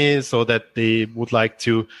company, so that they would like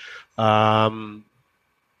to, the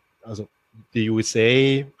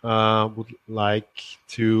USA would like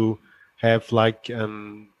to have like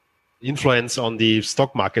influence on the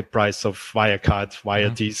stock market price of Wirecard via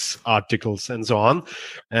these articles and so on.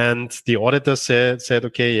 And the auditor said,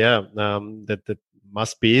 okay, yeah, that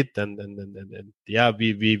must be it, and yeah,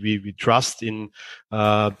 we trust in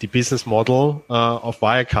the business model of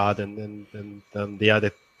Wirecard, and yeah,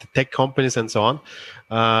 tech companies and so on.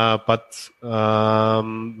 But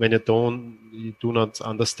when you do not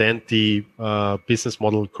understand the business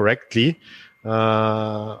model correctly, then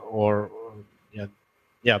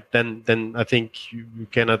I think you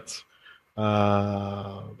cannot.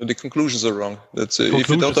 The conclusions are wrong. That's if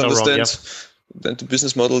you don't understand then the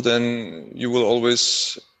business model, then you will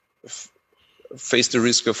always face the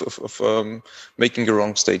risk of making a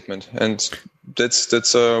wrong statement, and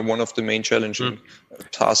that's one of the main challenging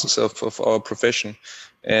tasks of our profession.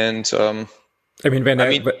 And when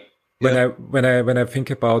I think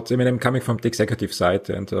about, I'm coming from the executive side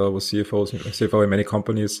and was CFO in many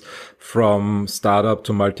companies, from startup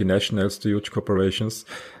to multinationals to huge corporations.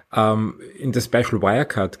 In the special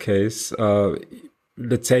Wirecard case,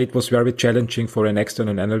 let's say it was very challenging for an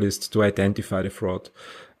external analyst to identify the fraud.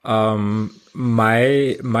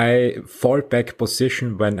 My fallback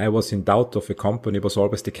position when I was in doubt of a company was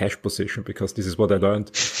always the cash position, because this is what I learned.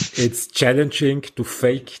 It's challenging to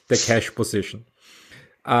fake the cash position.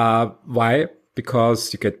 Why?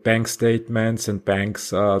 Because you get bank statements, and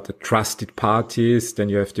banks are the trusted parties. Then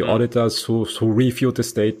you have the auditors who review the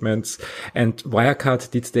statements, and Wirecard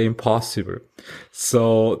did the impossible.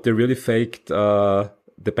 So they really faked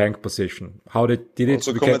the bank position. How they did it?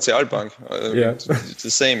 Also Commerzialbank. It's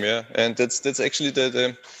the same, yeah. And that's actually that's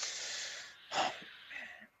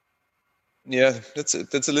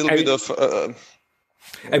a little bit of.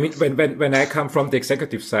 When I come from the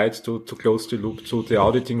executive side to close the loop to the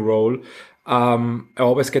auditing role, I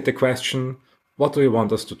always get the question, what do you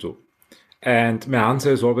want us to do? And my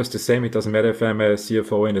answer is always the same. It doesn't matter if I'm a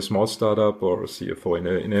CFO in a small startup or a CFO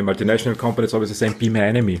in a multinational company. It's always the same. Be my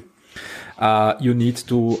enemy. You need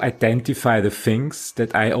to identify the things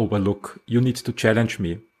that I overlook. You need to challenge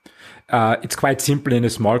me. It's quite simple in a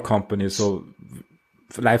small company. So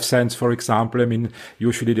life science, for example,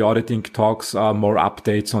 usually the auditing talks are more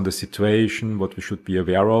updates on the situation, what we should be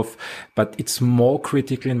aware of. But it's more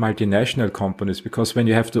critical in multinational companies, because when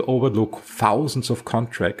you have to overlook thousands of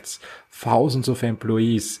contracts, thousands of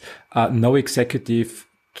employees, no executive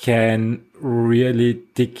can really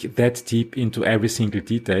dig that deep into every single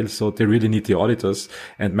detail. So they really need the auditors.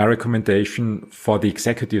 And my recommendation for the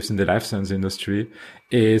executives in the life science industry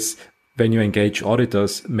is, when you engage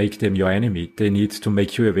auditors, make them your enemy. They need to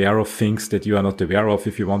make you aware of things that you are not aware of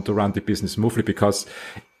if you want to run the business smoothly, because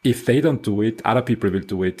if they don't do it, other people will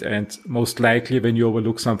do it. And most likely when you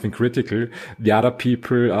overlook something critical, the other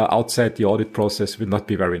people outside the audit process will not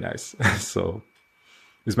be very nice. So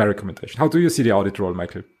is my recommendation. How do you see the audit role,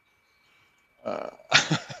 Michael?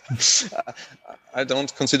 I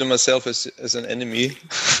don't consider myself as an enemy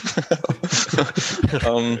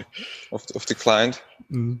of the client.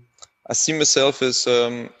 I see myself as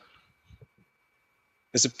a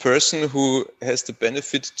person who has the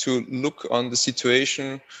benefit to look on the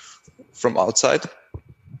situation from outside,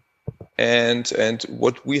 and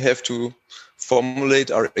what we have to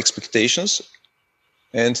formulate our expectations.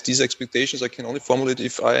 And these expectations I can only formulate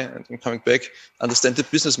if and I'm coming back, understand the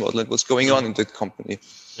business model and what's going on in that company.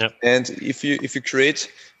 Yep. And if you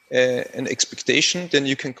create an expectation, then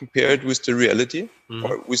you can compare it with the reality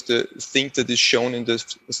or with the thing that is shown in the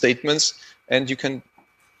statements, and you can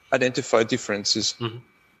identify differences.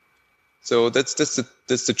 So that's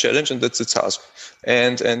the challenge, and that's the task.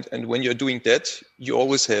 And when you're doing that, you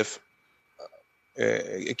always have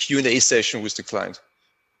a Q&A session with the client,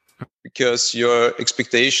 because your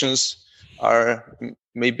expectations are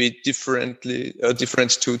maybe different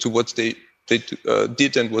to what they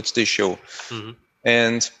did and what they show.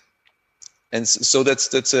 And so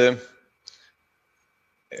that's a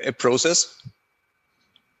process.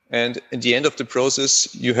 And at the end of the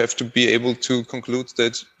process, you have to be able to conclude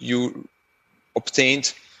that you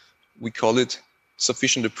obtained, we call it,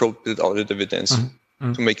 sufficient appropriate audit evidence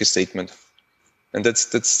to make a statement. And that's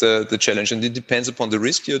the challenge. And it depends upon the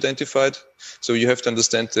risk you identified. So you have to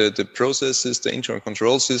understand the processes, the internal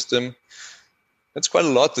control system. That's quite a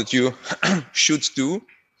lot that you should do.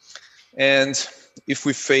 And if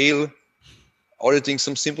we fail auditing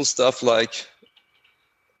some simple stuff like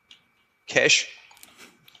cash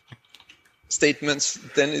statements,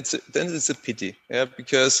 then it's a pity,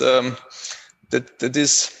 because that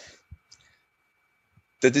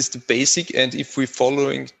is the basic. And if we're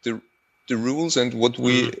following the rules and what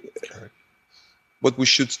we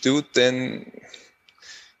should do, then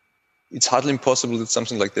it's hardly impossible that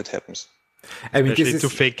something like that happens. Especially to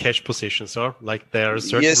fake cash positions, or like there are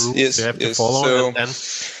certain rules you have to follow,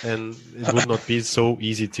 and it would not be so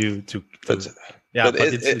easy to. But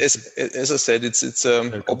as I said, it's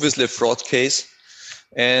obviously a fraud case,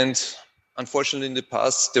 and unfortunately in the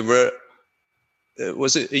past there were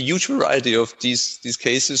was a huge variety of these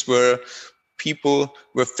cases where people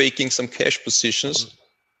were faking some cash positions.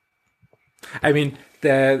 I mean,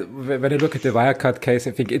 when I look at the Wirecard case,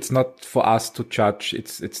 I think it's not for us to judge.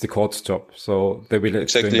 It's the court's job. So they will have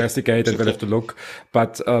to investigate and we'll have to look.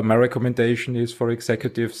 But my recommendation is for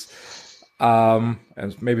executives, and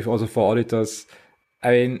maybe also for auditors.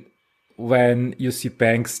 I mean, when you see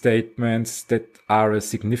bank statements that are a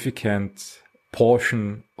significant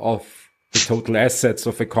portion of the total assets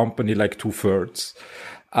of a company, like 2/3,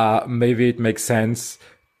 maybe it makes sense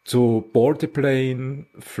to board the plane,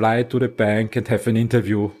 fly to the bank, and have an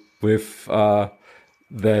interview with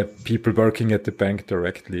the people working at the bank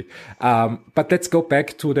directly. But let's go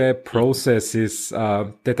back to the processes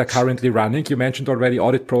that are currently running. You mentioned already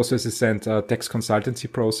audit processes and tax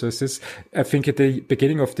consultancy processes. I think at the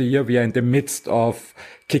beginning of the year, we are in the midst of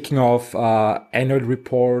kicking off annual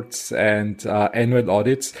reports and annual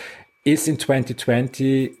audits. Is in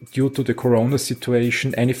 2020, due to the corona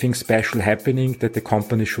situation, anything special happening that the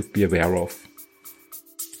company should be aware of?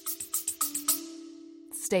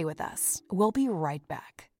 Stay with us. We'll be right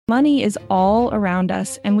back. Money is all around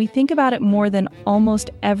us, and we think about it more than almost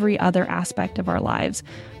every other aspect of our lives.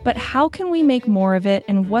 But how can we make more of it,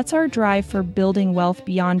 and what's our drive for building wealth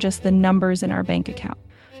beyond just the numbers in our bank account?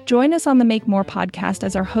 Join us on the Make More podcast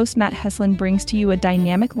as our host Matt Heslin brings to you a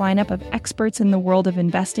dynamic lineup of experts in the world of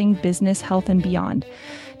investing, business, health, and beyond.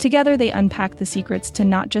 Together, they unpack the secrets to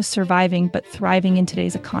not just surviving, but thriving in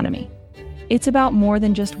today's economy. It's about more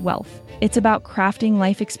than just wealth. It's about crafting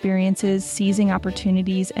life experiences, seizing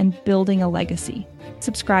opportunities, and building a legacy.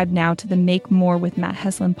 Subscribe now to the Make More with Matt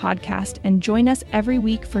Heslin podcast and join us every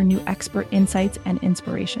week for new expert insights and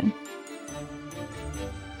inspiration.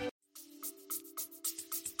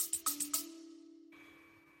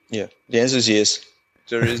 Yeah, the answer is yes.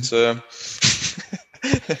 There is a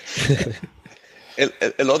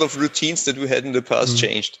lot of routines that we had in the past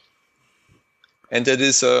changed. And that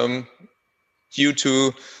is due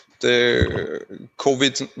to the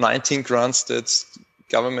COVID-19 grants that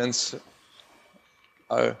governments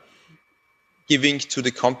are giving to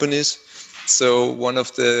the companies. So one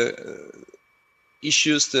of the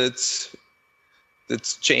issues that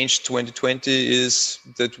changed 2020 is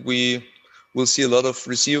that we will see a lot of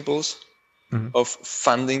receivables of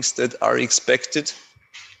fundings that are expected.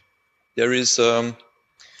 There is a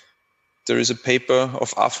paper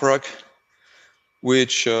of AFRAG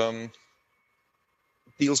which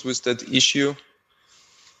deals with that issue.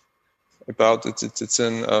 About it, it's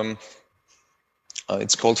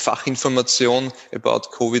called Fachinformation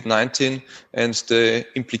about COVID-19 and the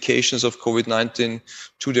implications of COVID-19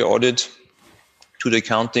 to the audit, to the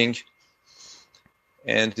accounting.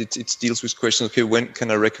 And it deals with questions, okay, when can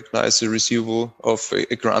I recognize the receivable of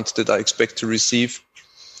a grant that I expect to receive?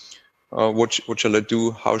 What shall I do?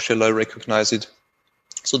 How shall I recognize it?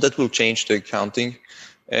 So that will change the accounting.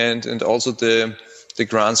 And also the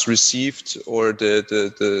grants received or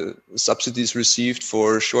the subsidies received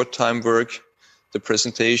for short-time work, the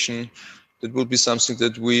presentation, that will be something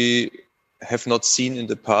that we have not seen in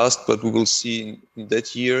the past, but we will see in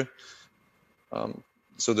that year.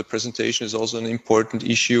 So the presentation is also an important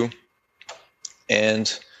issue.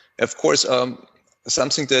 And of course,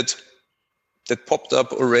 something that popped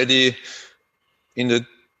up already in the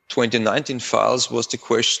 2019 files was the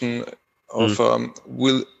question of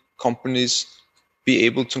will companies be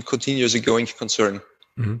able to continue as a going concern?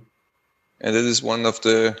 And that is one of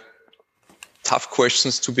the tough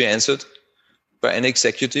questions to be answered by an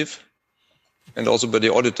executive and also by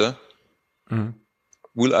the auditor.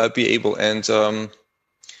 Will I be able? And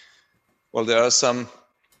well, there are some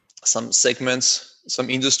segments, some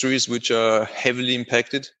industries which are heavily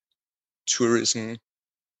impacted. Tourism,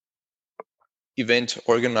 event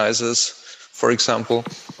organizers, for example.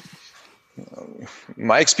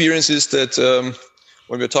 My experience is that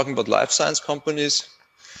when we're talking about life science companies,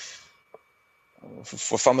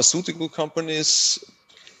 for pharmaceutical companies,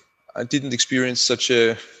 I didn't experience such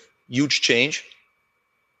a huge change.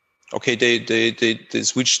 Okay, they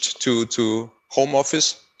switched to home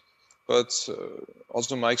office, but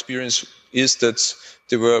also my experience is that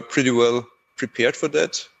they were pretty well prepared for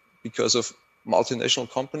that because of multinational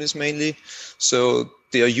companies mainly. So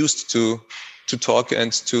they are used to talk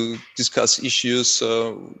and to discuss issues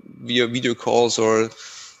via video calls or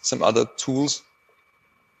some other tools.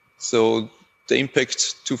 So the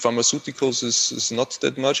impact to pharmaceuticals is not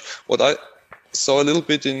that much. What I saw a little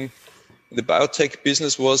bit in the biotech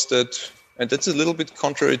business was that, and that's a little bit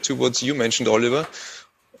contrary to what you mentioned, Oliver,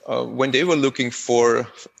 when they were looking for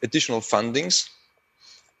additional fundings,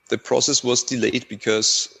 the process was delayed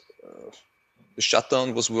because the the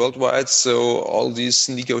shutdown was worldwide, so all these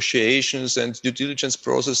negotiations and due diligence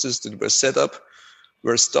processes that were set up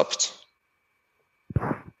were stopped.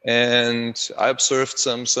 And I observed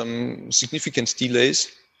some significant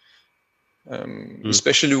delays,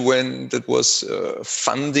 especially when that was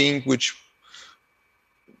funding, which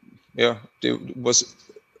was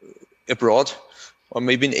abroad, or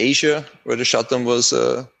maybe in Asia, where the shutdown was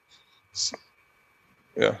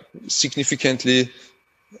significantly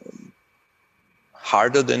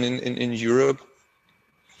harder than in Europe.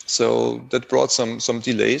 So that brought some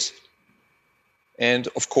delays. And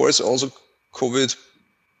of course, also COVID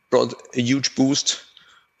brought a huge boost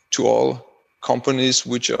to all companies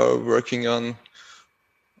which are working on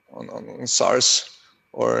SARS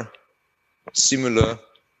or similar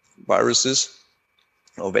viruses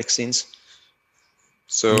or vaccines.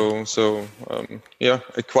 So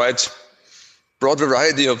a quite broad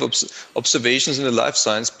variety of observations in the life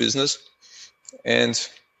science business, and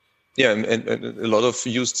a lot of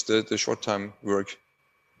used the short time work.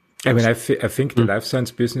 I mean, I think the life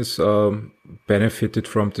science business benefited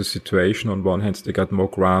from the situation. On one hand, they got more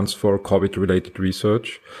grants for COVID-related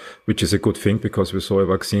research, which is a good thing because we saw a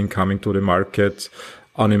vaccine coming to the market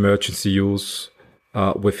on emergency use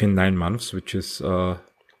within 9 months, which is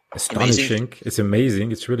astonishing. Amazing. It's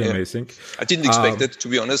amazing. It's really amazing. I didn't expect it, to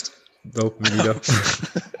be honest. No, me neither.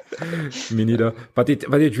 Me neither. But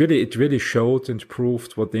it really showed and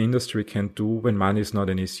proved what the industry can do when money is not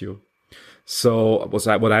an issue. So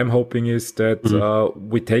what I'm hoping is that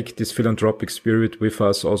we take this philanthropic spirit with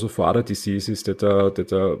us also for other diseases that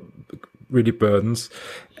are really burdens,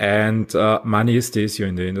 and money is the issue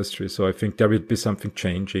in the industry. So I think there will be something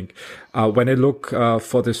changing. When I look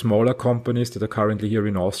for the smaller companies that are currently here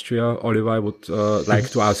in Austria, Oliver, I would like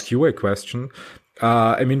to ask you a question.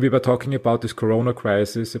 I mean, we were talking about this corona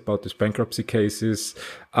crisis, about these bankruptcy cases.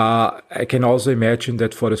 I can also imagine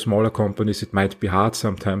that for the smaller companies, it might be hard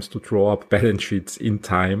sometimes to draw up balance sheets in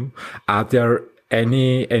time. Are there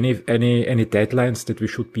any deadlines that we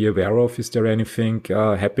should be aware of? Is there anything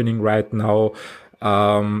happening right now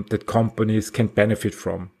that companies can benefit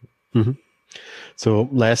from? Mm-hmm. So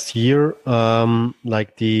last year,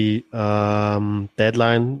 like the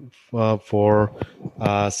deadline for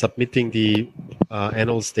submitting the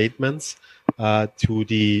annual statements to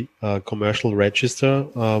the commercial register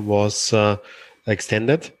was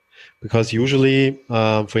extended, because usually,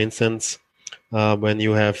 for instance, when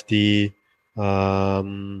you have the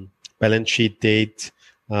balance sheet date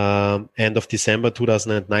end of December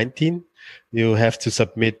 2019, you have to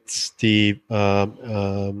submit the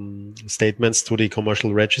statements to the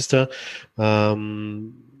commercial register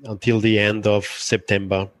until the end of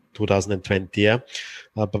September 2020. Yeah?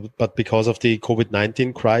 But because of the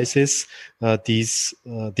COVID-19 crisis, this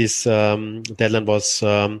deadline was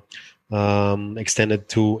extended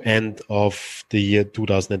to end of the year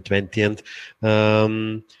 2020.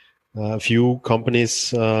 And a few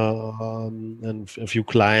companies and a few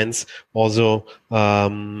clients also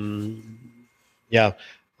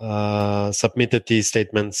submitted these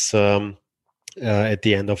statements at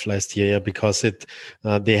the end of last year, because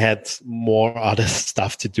they had more other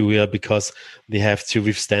stuff to do here, because they have to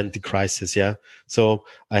withstand the crisis. Yeah, so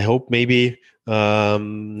I hope maybe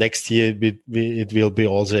next year it will be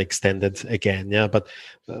also extended again. Yeah, but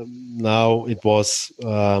now it was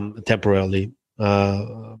temporarily.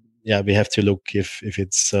 We have to look if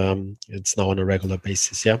it's now on a regular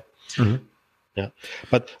basis. Yeah. Mm-hmm. Yeah,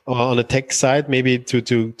 but on the tech side, maybe to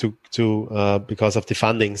because of the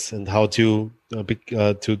fundings and how to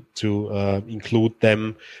include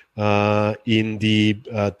them in the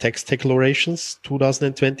tax declarations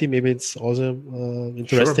 2020, maybe it's also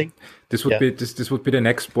interesting. Sure. This would be the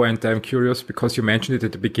next point. I'm curious because you mentioned it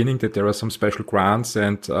at the beginning that there are some special grants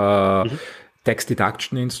and tax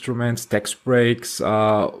deduction instruments, tax breaks.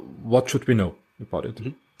 What should we know about it?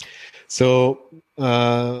 Mm-hmm. So.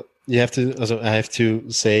 I have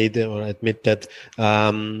to say that, or admit that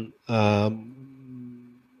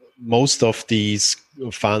most of these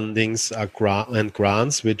fundings are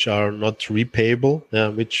grants which are not repayable,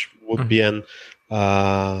 which would be an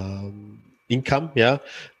income,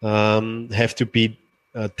 have to be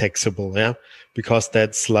taxable, because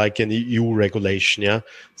that's like an EU regulation,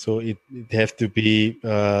 so it have to be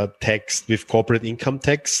taxed with corporate income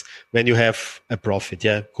tax when you have a profit.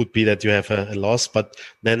 Could be that you have a loss, but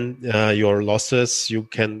then your losses you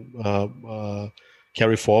can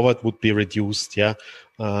carry forward would be reduced,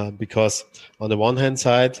 because on the one hand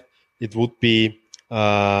side it would be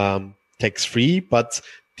tax free, but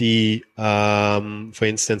the for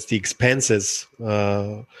instance the expenses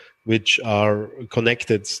which are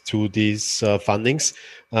connected to these fundings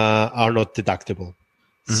are not deductible.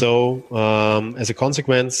 Mm-hmm. So as a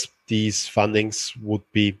consequence, these fundings would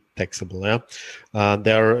be taxable. Yeah?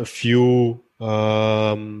 There are a few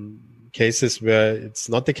cases where it's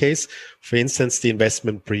not the case. For instance, the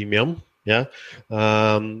investment premium. Yeah,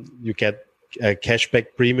 you get a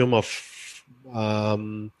cashback premium of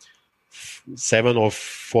 7 or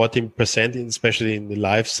 14%, especially in the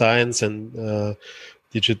life science and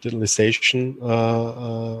digitalization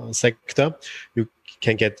sector. You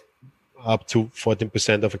can get up to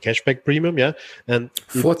 14% of a cashback premium. Yeah, and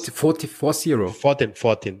 40. 14.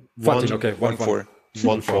 Okay,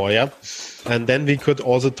 1.4, yeah. And then we could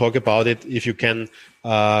also talk about it if you can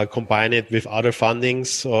combine it with other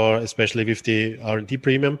fundings or especially with the R&D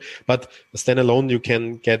premium. But standalone, you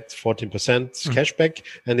can get 14% cashback,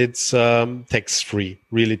 and it's tax-free,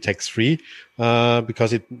 really tax-free,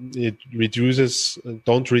 because it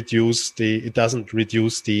doesn't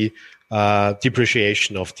reduce the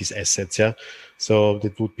depreciation of these assets. Yeah. So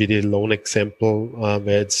that would be the loan example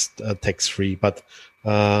where it's tax-free, but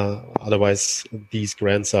otherwise these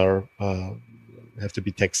grants are have to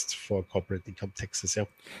be taxed for corporate income taxes. Yeah.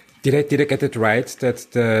 Did I get it right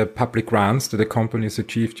that the public grants that the companies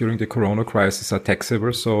achieved during the Corona crisis are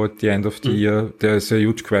taxable? So at the end of the year, there's a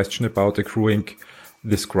huge question about accruing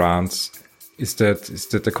these grants. Is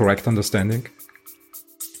that the correct understanding?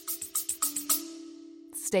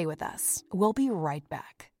 Stay with us. We'll be right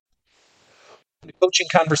back. Coaching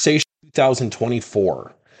Conversation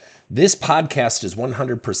 2024. This podcast is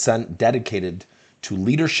 100% dedicated to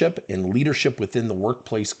leadership and leadership within the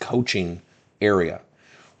workplace coaching area.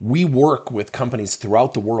 We work with companies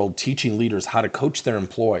throughout the world teaching leaders how to coach their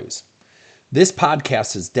employees. This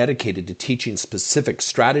podcast is dedicated to teaching specific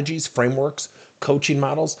strategies, frameworks, coaching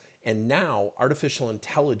models, and now artificial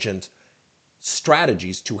intelligence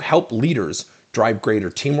strategies to help leaders drive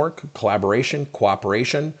greater teamwork, collaboration,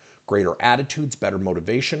 cooperation, greater attitudes, better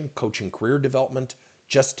motivation, coaching career development,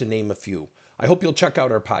 just to name a few. I hope you'll check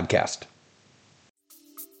out our podcast.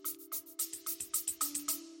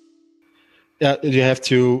 Yeah, you have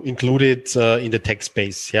to include it in the tax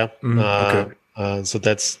base. Yeah. Okay. So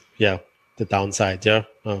that's the downside. Yeah.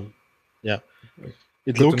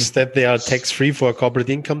 It looks that they are tax-free for corporate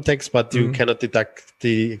income tax, but you cannot deduct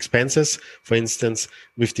the expenses, for instance,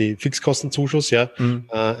 with the Fixkostenzuschuss,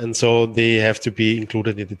 and so they have to be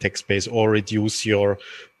included in the tax base or reduce your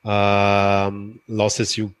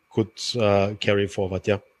losses you could carry forward,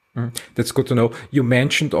 That's good to know. You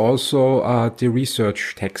mentioned also the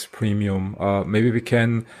research tax premium. Maybe we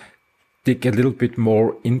can dig a little bit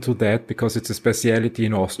more into that because it's a speciality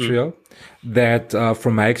in Austria that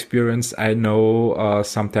from my experience, I know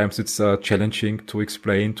sometimes it's challenging to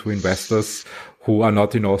explain to investors who are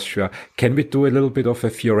not in Austria. Can we do a little bit of a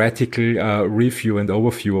theoretical review and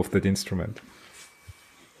overview of that instrument?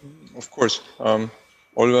 Of course.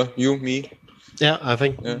 Oliver, you, me? Yeah, I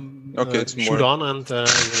think okay, it's more... shoot on and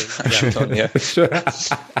shoot on, yeah.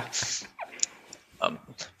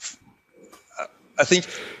 I think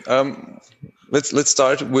let's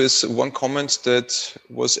start with one comment that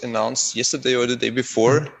was announced yesterday or the day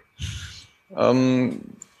before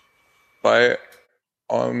by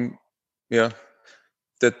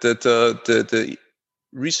that the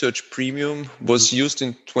research premium was used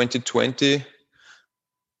in 2020,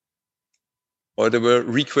 or there were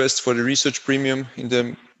requests for the research premium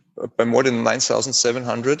by more than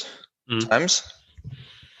 9,700 times,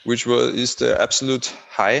 which is the absolute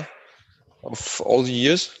high of all the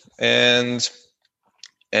years, and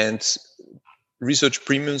research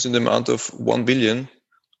premiums in the amount of 1 billion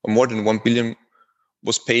or more than 1 billion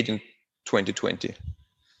was paid in 2020.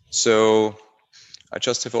 So I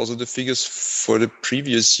just have also the figures for the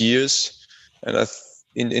previous years, and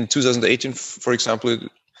in 2018, for example,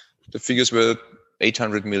 the figures were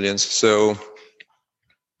 800 million. So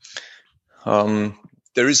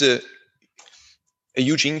there is a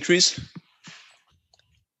huge increase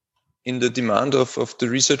in the demand of the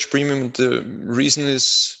research premium. The reason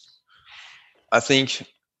is, I think,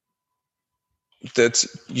 that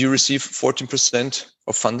you receive 14%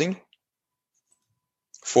 of funding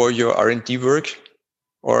for your R&D work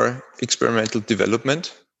or experimental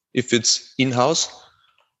development if it's in-house,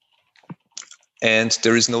 and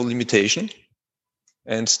there is no limitation.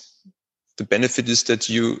 And the benefit is that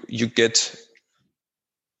you get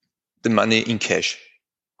the money in cash.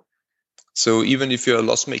 So even if you're a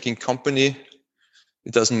loss-making company,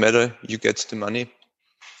 it doesn't matter, you get the money.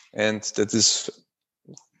 And that is,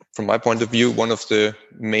 from my point of view, one of the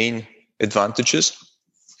main advantages.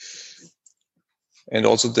 And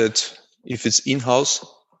also that if it's in-house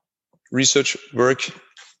research work,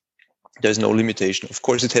 there's no limitation. Of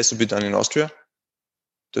course, it has to be done in Austria.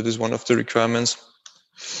 That is one of the requirements.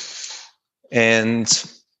 And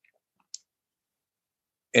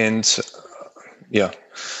yeah,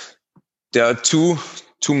 there are two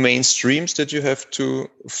main streams that you have to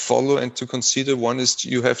follow and to consider. One is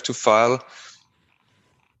you have to file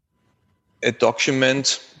a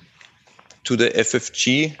document to the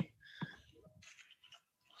FFG,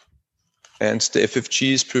 and the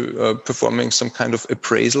FFG is performing some kind of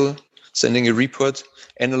appraisal, sending a report,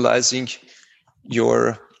 analyzing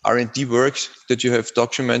your R&D work that you have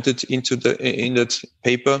documented in that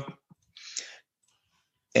paper,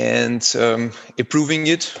 and approving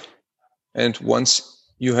it. And once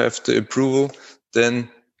you have the approval, then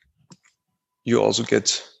you also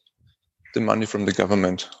get the money from the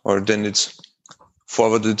government, or then it's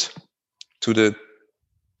forwarded to the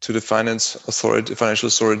financial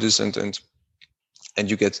authorities, and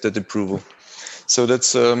you get that approval. So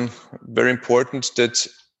that's very important that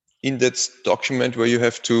in that document where you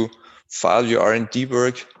have to file your R&D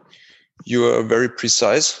work, you are very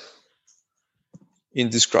precise in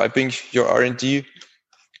describing your R&D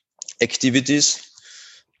activities.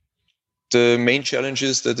 The main challenge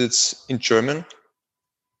is that it's in German.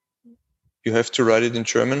 You have to write it in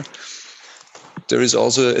German. There is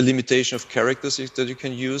also a limitation of characters that you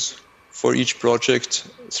can use for each project,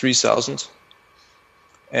 3,000.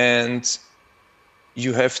 And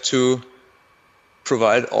you have to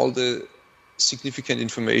provide all the significant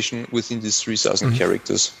information within these 3,000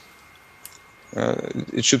 characters.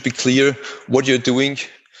 It should be clear what you're doing,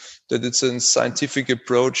 that it's a scientific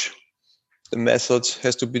approach. The method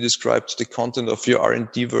has to be described, the content of your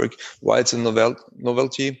R&D work, why it's a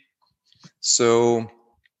novelty. So,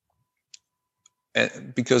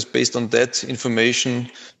 because based on that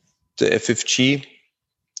information, the FFG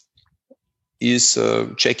is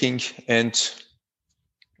checking and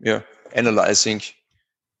analyzing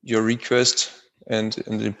your request and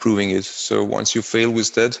improving it. So once you fail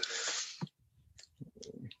with that,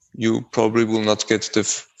 you probably will not get the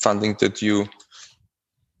funding that you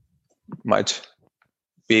might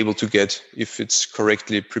be able to get if it's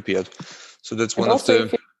correctly prepared. So that's one of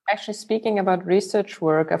the... Actually, speaking about research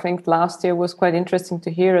work, I think last year was quite interesting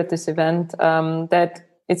to hear at this event that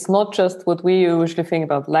it's not just what we usually think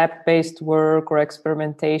about lab-based work or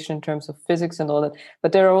experimentation in terms of physics and all that,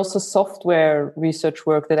 but there are also software research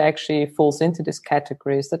work that actually falls into this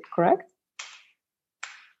category. Is that correct?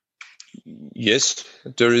 Yes,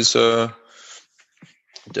 there's no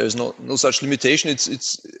such limitation.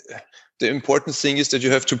 It's the important thing is that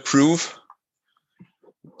you have to prove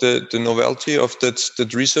the novelty of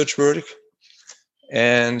that research work,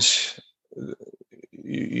 and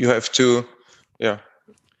you have to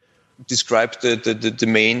describe the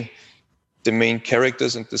main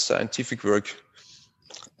characters and the scientific work.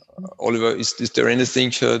 Oliver, is there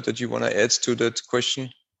anything that you want to add to that question?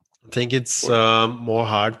 I think it's more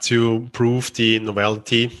hard to prove the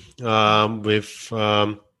novelty in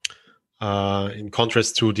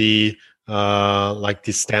contrast to the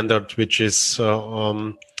the standard which is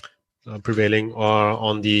prevailing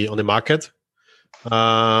on the market.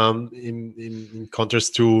 In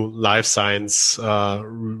contrast to life science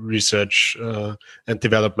research and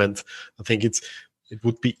development, I think it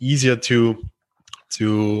would be easier to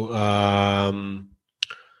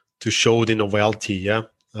show the novelty,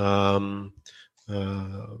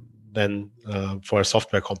 than for a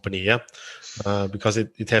software company, because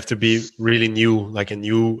it have to be really new, like a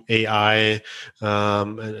new AI,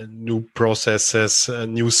 new processes,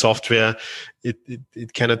 new software.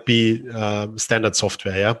 It cannot be standard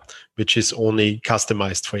software, which is only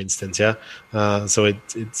customized, for instance, so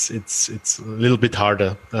it's a little bit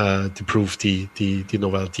harder to prove the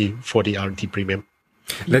novelty for the R&D premium.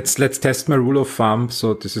 Let's test my rule of thumb.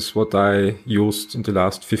 So this is what I used in the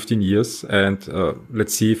last 15 years, and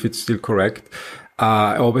let's see if it's still correct.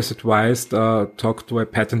 I always advised talk to a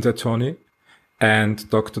patent attorney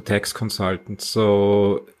and talk to tax consultant.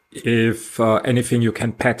 So if anything you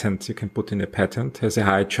can patent, you can put in a patent, has a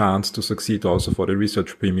high chance to succeed also for the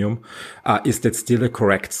research premium. Is that still a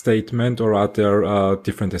correct statement, or are there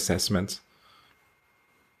different assessments?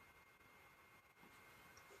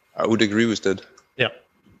 I would agree with that.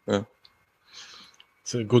 Yeah.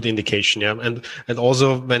 It's a good indication, and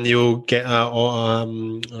also when you get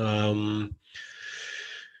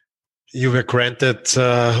you were granted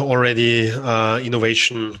already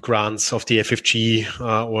innovation grants of the FFG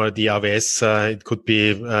or the AWS, it could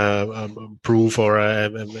be proof or a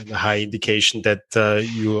high indication that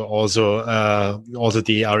you also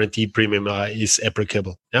the R&D premium is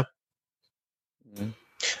applicable. Yeah.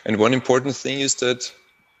 And one important thing is that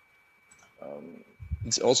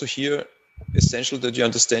it's also here essential that you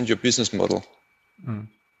understand your business model.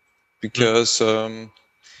 Because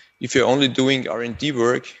if you're only doing R&D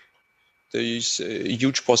work, there is a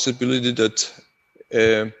huge possibility that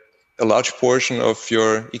a large portion of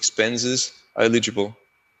your expenses are eligible.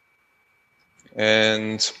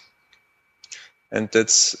 And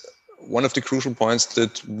that's one of the crucial points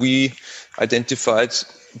that we identified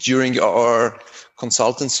during our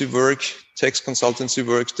consultancy work, tax consultancy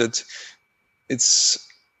work, that it's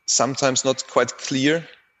sometimes not quite clear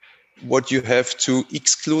what you have to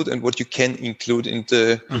exclude and what you can include in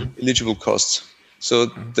the eligible costs. So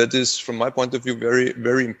that is, from my point of view, very,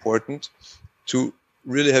 very important to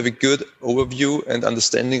really have a good overview and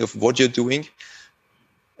understanding of what you're doing.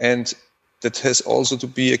 And that has also to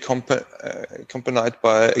be accompanied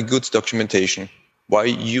by a good documentation, why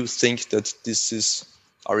you think that this is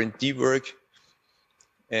R&D work.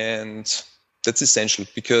 And that's essential,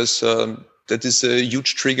 because that is a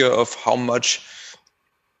huge trigger of how much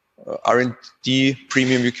R&D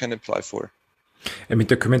premium you can apply for. I mean,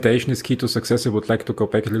 documentation is key to success. I would like to go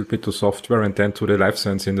back a little bit to software and then to the life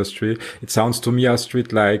science industry. It sounds to me,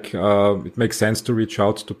 Astrid, like it makes sense to reach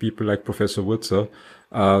out to people like Professor Wurzer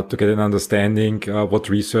to get an understanding what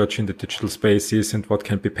research in the digital space is and what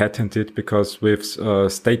can be patented, because with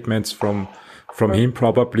statements from him,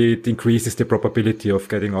 probably it increases the probability of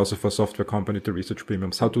getting also for a software company the research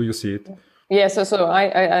premiums. How do you see it? Yeah, so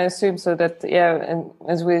I assume so that, and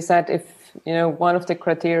as we said, if, one of the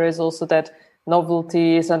criteria is also that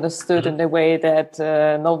novelty is understood in the way that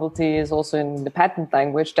novelty is also in the patent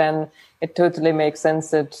language, then it totally makes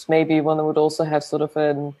sense that maybe one would also have sort of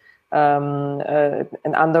an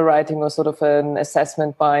underwriting or sort of an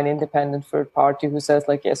assessment by an independent third party who says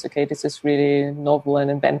like, yes, okay, this is really novel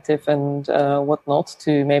and inventive and whatnot,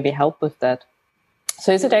 to maybe help with that.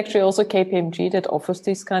 So is it actually also KPMG that offers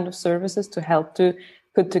these kind of services to help to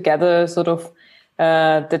put together sort of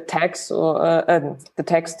the text or the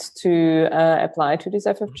text to apply to this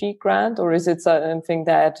FFG grant, or is it something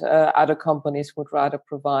that other companies would rather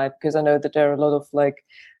provide? Because I know that there are a lot of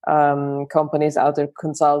companies out there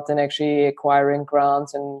consulting, actually acquiring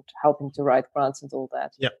grants and helping to write grants and all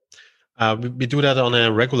that. Yeah. We do that on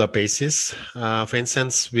a regular basis. For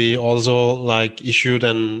instance, we also issued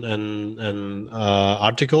an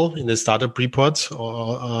article in the Startup Report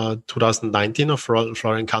 2019 of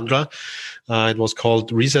Florian Kandra. It was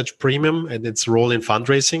called Research Premium and its role in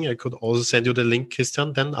fundraising. I could also send you the link,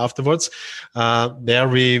 Christian, then afterwards. There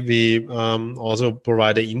we also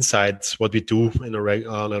provide the insights what we do on a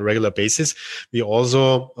regular basis. We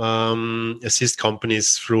also assist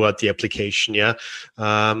companies throughout the application,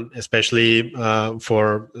 especially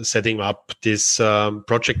for setting up this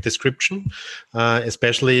project description,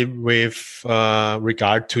 especially with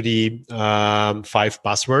regard to the 5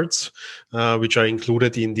 buzzwords which are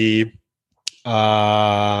included in the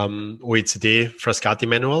OECD Frascati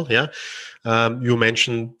manual. You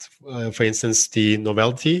mentioned, for instance, the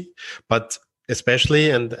novelty, but especially,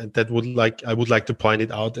 and I would like to point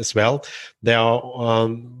it out as well, there are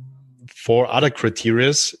 4 other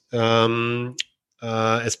criteria.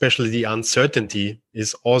 Especially the uncertainty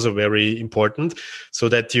is also very important, so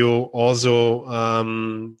that you also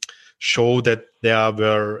show that there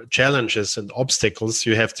were challenges and obstacles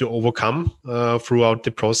you have to overcome throughout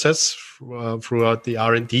the process, throughout the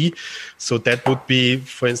R&D. So that would be,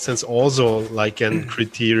 for instance, also like a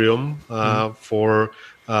criterion for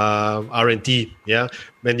R&D.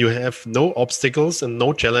 When you have no obstacles and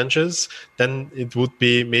no challenges, then it would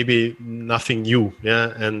be maybe nothing new.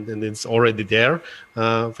 And it's already there.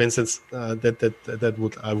 For instance,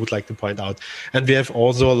 that I would like to point out. And we have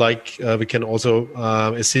also we can also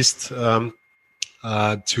assist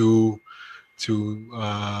to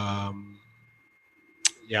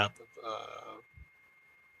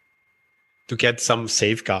get some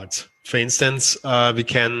safeguards. For instance, we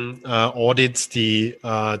can audit the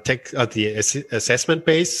assessment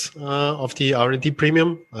base of the R&D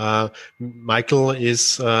premium. Michael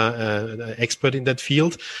is an expert in that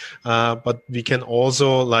field, but we can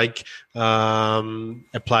also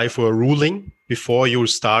apply for a ruling before you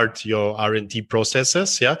start your R&D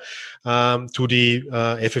processes, to the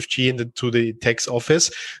FFG and to the tax office.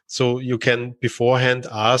 So you can beforehand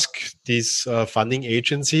ask these funding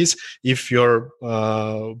agencies if your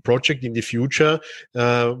project in the future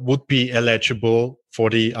would be eligible for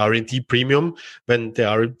the R&D premium, when the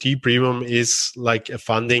R&D premium is like a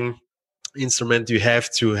funding instrument you have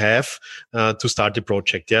to start the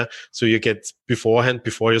project. So you get beforehand,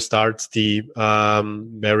 before you start the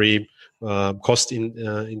very cost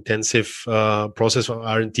intensive process of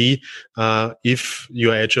R&D, if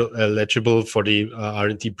you are eligible for the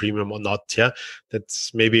R&D premium or not. Yeah,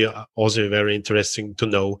 that's maybe also very interesting to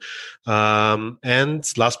know.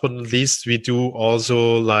 And last but not least, we do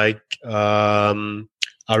also like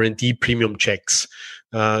R&D premium checks.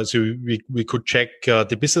 So we could check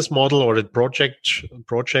the business model or the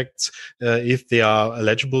projects if they are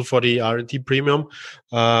eligible for the R&D premium,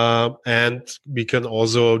 and we can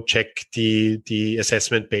also check the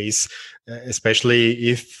assessment base, especially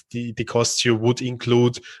if the costs you would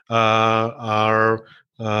include are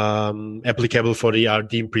applicable for the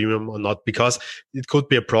R&D premium or not, because it could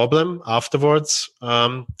be a problem afterwards,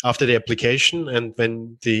 after the application, and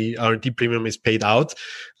when the R&D premium is paid out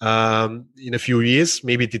in a few years,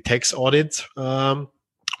 maybe the tax audit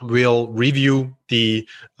will review the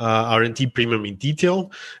R&D premium in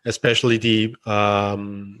detail, especially the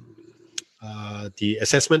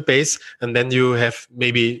assessment base, and then you have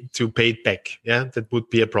maybe to pay it back. Yeah, that would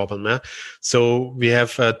be a problem. Yeah? So we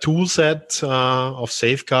have a tool set of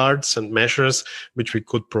safeguards and measures which we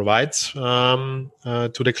could provide to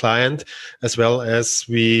the client, as well as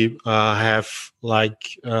we have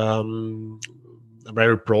like a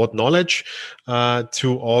very broad knowledge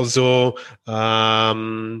to also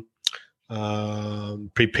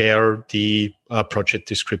prepare the project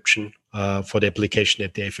description for the application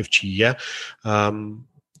at the FFG, yeah,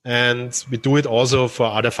 and we do it also for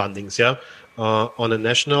other fundings, yeah, on a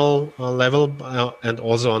national level and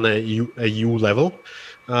also on a EU level.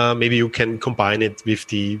 Maybe you can combine it with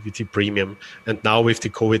the premium, and now with the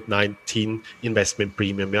COVID-19 investment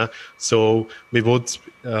premium, yeah. So we would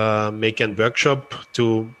make a workshop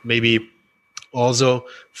to maybe also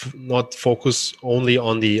not focus only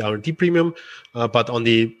on the R&D premium, but on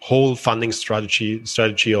the whole funding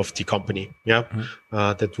strategy of the company. Yeah,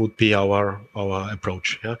 that would be our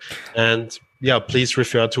approach. Yeah, and yeah, please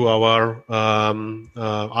refer to our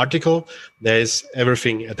article. There is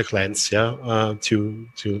everything at a glance. Yeah, to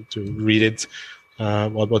read it.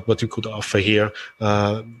 What you could offer here.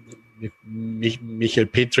 Michael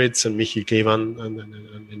Petritz and Michael Klevan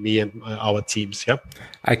and me and our teams. Yeah,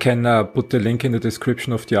 I can put the link in the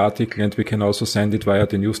description of the article, and we can also send it via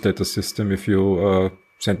the newsletter system if you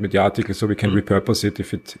send me the article, so we can repurpose it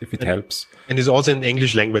if it helps. And it's also in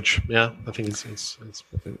English language. Yeah, I think it's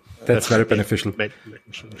that's very beneficial.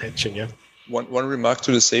 Matching, yeah. One remark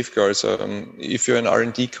to the safeguards: if you're an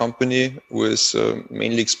R&D company with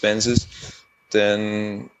mainly expenses,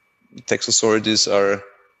 then tax authorities are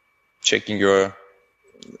checking your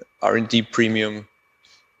R&D premium.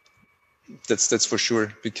 That's for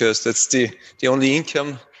sure, because that's the only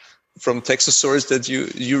income from tax authorities that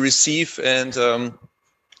you receive, and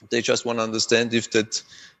they just want to understand if that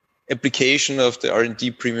application of the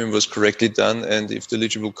R&D premium was correctly done, and if the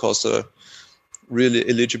eligible costs are really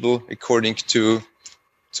eligible according to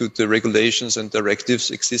the regulations and directives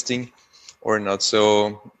existing or not.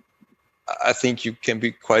 So I think you can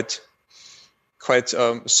be quite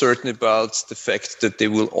certain about the fact that they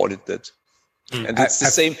will audit that. And it's the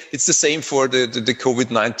same. It's the same for the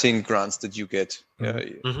COVID-19 grants that you get.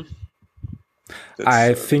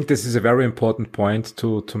 I think this is a very important point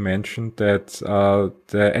to mention, that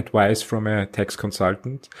the advice from a tax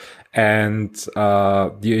consultant and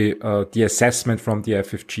the assessment from the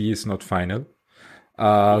FFG is not final.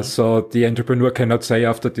 So the entrepreneur cannot say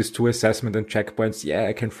after these two assessment and checkpoints, yeah,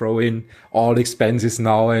 I can throw in all expenses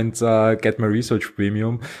now and get my research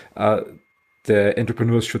premium. The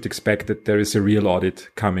entrepreneurs should expect that there is a real audit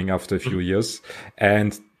coming after a few years,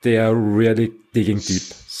 and they are really digging deep.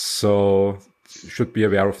 So should be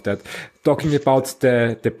aware of that. Talking about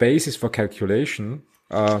the basis for calculation.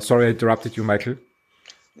 Sorry, I interrupted you, Michael.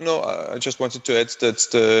 No, I just wanted to add that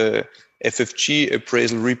the FFG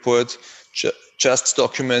appraisal report just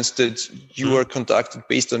documents that you are conducted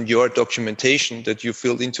based on your documentation that you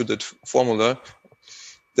filled into that formula,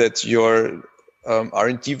 that your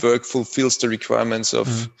R&D work fulfills the requirements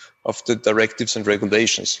of the directives and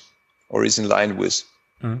regulations, or is in line with.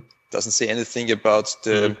 Doesn't say anything about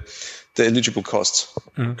the eligible costs.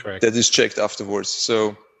 Correct. That is checked afterwards.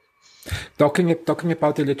 So, talking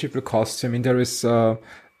about eligible costs, I mean, there is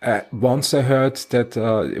once I heard that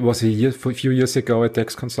it was a few years ago, a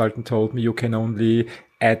tax consultant told me you can only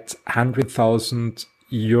add 100,000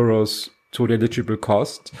 euros to the eligible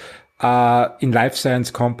cost. In life science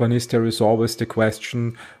companies, there is always the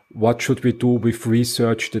question, what should we do with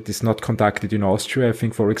research that is not conducted in Austria? I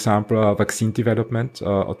think, for example, vaccine development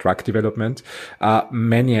or drug development.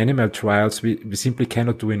 Many animal trials we simply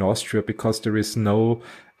cannot do in Austria because there is no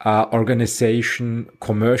organization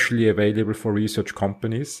commercially available for research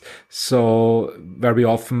companies. So very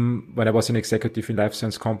often when I was an executive in life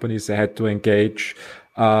science companies, I had to engage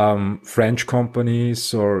French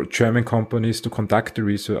companies or German companies to conduct the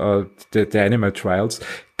research, the animal trials.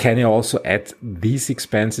 Can you also add these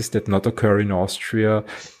expenses that not occur in Austria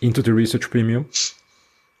into the research premium?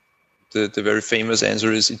 The very famous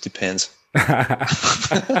answer is it depends.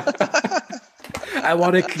 I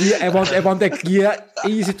want a clear,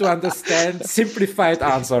 easy to understand, simplified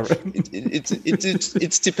answer.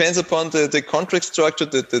 It depends upon the contract structure,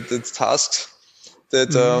 the tasks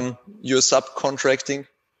that you're subcontracting.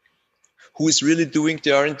 Who is really doing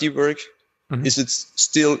the R&D work? Mm-hmm. Is it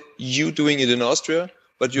still you doing it in Austria,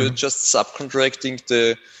 but you're just subcontracting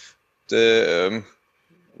the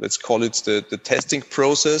let's call it the testing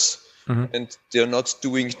process? Mm-hmm. And they're not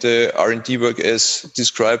doing the R&D work as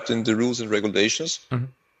described in the rules and regulations,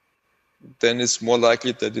 then it's more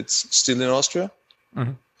likely that it's still in Austria.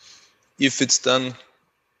 Mm-hmm. If it's done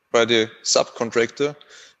by the subcontractor,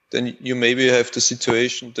 then you maybe have the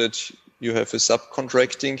situation that you have a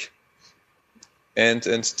subcontracting and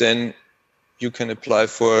then you can apply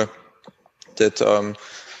for that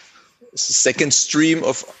second stream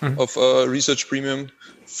of research premium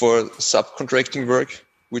for subcontracting work,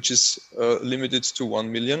 which is limited to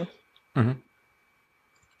 1 million. Mm-hmm.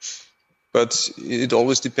 But it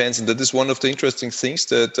always depends. And that is one of the interesting things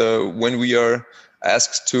that when we are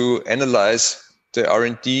asked to analyze the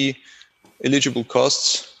R&D eligible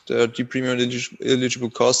costs, the R&D premium eligible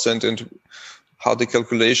costs and how the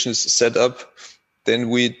calculation is set up, then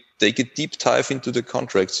we take a deep dive into the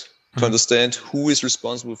contracts to understand who is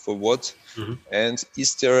responsible for what. Mm-hmm. And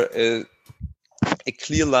is there a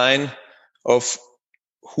clear line of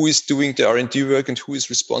who is doing the R&D work and who is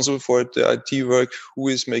responsible for the IT work, who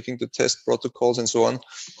is making the test protocols and so on.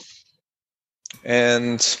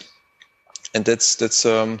 And that's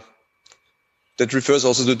that refers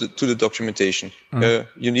also to the documentation.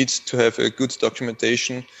 You need to have a good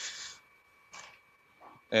documentation.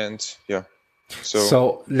 And yeah.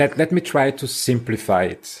 So let me try to simplify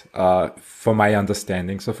it for my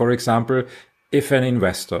understanding. So for example, if an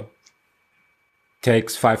investor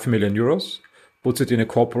takes 5 million euros, puts it in a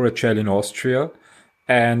corporate shell in Austria,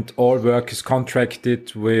 and all work is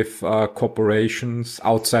contracted with corporations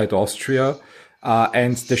outside Austria,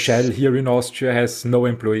 and the shell here in Austria has no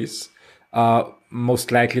employees.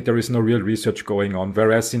 Most likely there is no real research going on.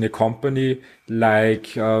 Whereas in a company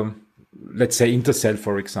like, let's say Intercell,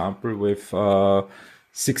 for example, with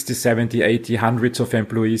 60, 70, 80, hundreds of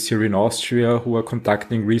employees here in Austria who are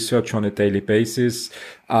conducting research on a daily basis,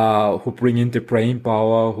 who bring in the brain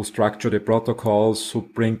power, who structure the protocols, who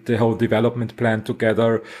bring the whole development plan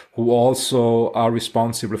together, who also are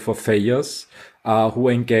responsible for failures, who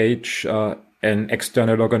engage an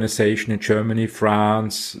external organization in Germany,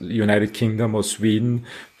 France, United Kingdom or Sweden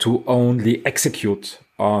to only execute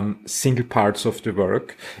on single parts of the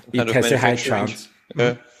work. It has a high chance.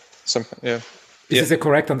 This is a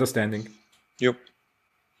correct understanding. Yep.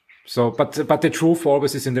 So, but the truth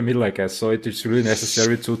always is in the middle, I guess. So it is really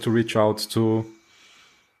necessary to reach out to.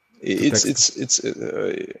 It's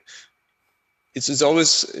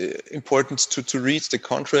always important to read the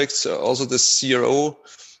contracts, also the CRO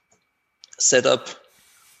setup.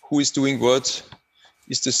 Who is doing what?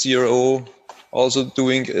 Is the CRO also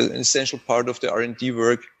doing an essential part of the R&D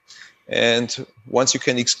work? And once you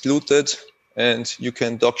can exclude that and you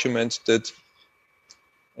can document that.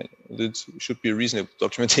 It should be a reasonable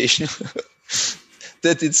documentation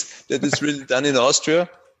that it's really done in Austria,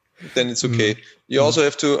 then it's okay. You also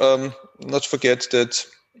have to not forget that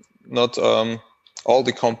not all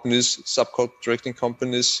the companies, subcontracting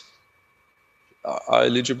companies, are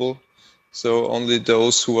eligible. So only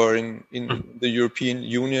those who are in the European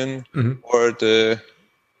Union or the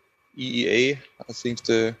EEA, I think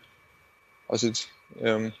the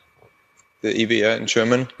EWR in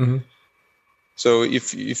German. Mm-hmm. So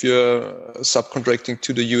if you're subcontracting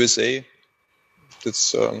to the USA,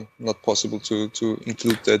 that's not possible to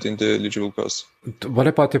include that in the eligible costs. What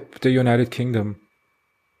about the United Kingdom?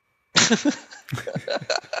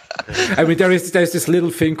 I mean, there's this little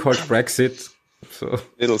thing called Brexit. So.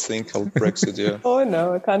 Little thing called Brexit, yeah. Oh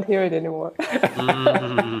no, I can't hear it anymore.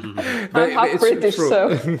 I'm half British, so.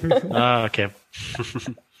 Okay.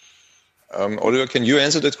 Oliver, can you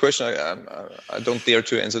answer that question? I don't dare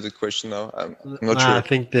to answer the question now. I'm not sure. I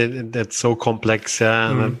think that's so complex.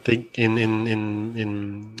 And I think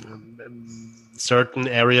in certain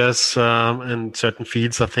areas and certain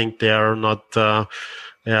fields, I think there are not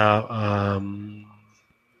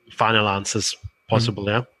final answers possible.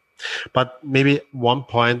 Yeah. But maybe one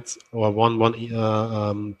point or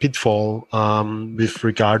one pitfall with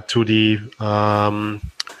regard to the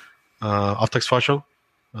Auftragsforschung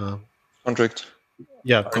Contract.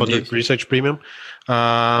 Yeah, contract research premium.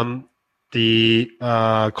 The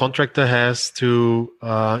contractor has to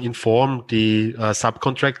inform the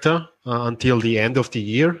subcontractor until the end of the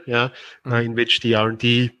year, in which the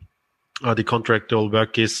R&D, the contractual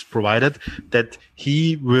work is provided, that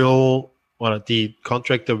he will, or the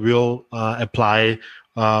contractor will apply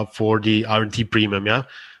for the R&D premium.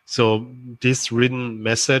 So this written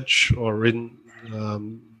message or written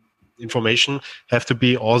information have to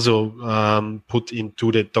be also put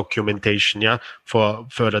into the documentation, for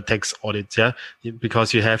further tax audits,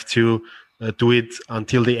 because you have to do it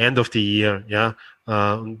until the end of the year, you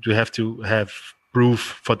have to have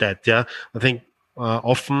proof for that, I think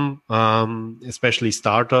often, especially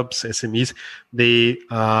startups, SMEs, they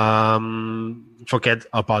forget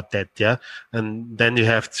about that, and then you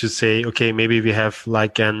have to say, okay, maybe we have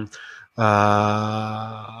like an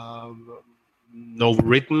no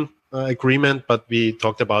written agreement, but we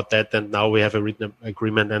talked about that, and now we have a written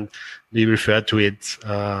agreement, and we refer to it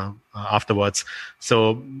afterwards.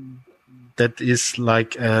 So that is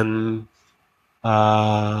like an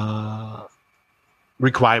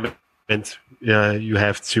requirement you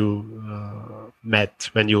have to met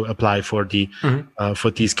when you apply for the for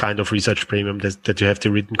these kind of research premium, that you have the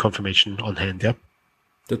written confirmation on hand.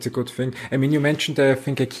 That's a good thing. I mean, you mentioned, I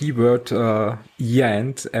think, a keyword,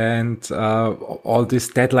 year-end, and all these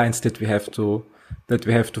deadlines that we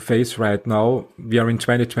have to face right now. We are in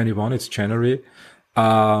 2021. It's January.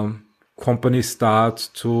 Companies start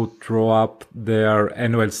to draw up their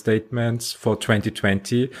annual statements for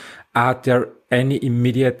 2020. Are there any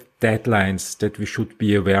immediate deadlines that we should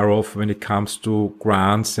be aware of when it comes to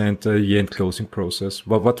grants and the year-end closing process?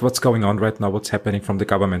 What's going on right now? What's happening from the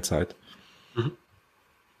government side?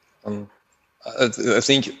 I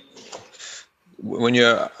think when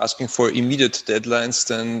you're asking for immediate deadlines,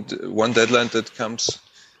 then one deadline that comes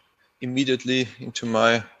immediately into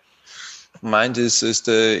my mind is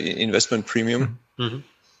the investment premium,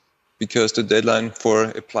 because the deadline for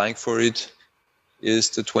applying for it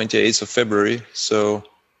is the 28th of February. So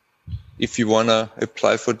if you want to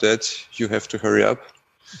apply for that, you have to hurry up,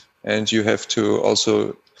 and you have to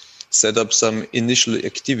also set up some initial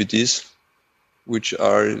activities which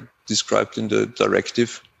are described in the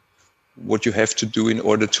directive, what you have to do in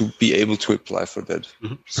order to be able to apply for that.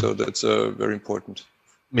 So that's very important.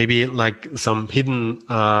 Maybe like some hidden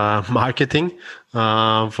marketing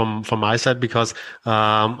from my side, because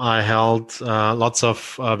I held lots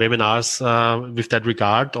of webinars with that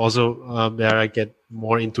regard, also where I get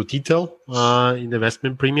more into detail in the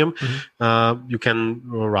investment premium. You can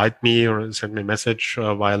write me or send me a message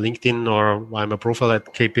via LinkedIn or via my profile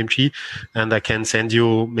at KPMG, and I can send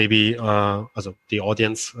you maybe also the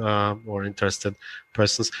audience or interested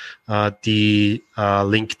persons the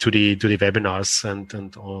link to the webinars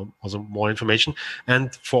and also more information.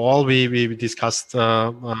 And for all we discussed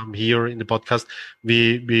here in the podcast,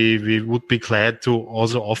 we would be glad to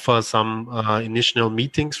also offer some initial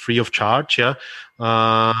meetings free of charge,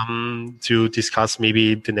 to discuss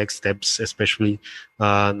maybe the next steps, especially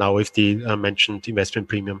now with the mentioned investment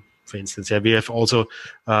premium, for instance. We have also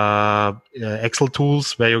Excel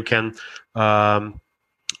tools where you can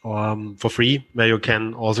for free, where you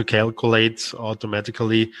can also calculate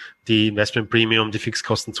automatically the investment premium, the fixed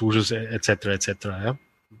cost and Zuschuss, etc.,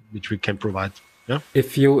 which we can provide.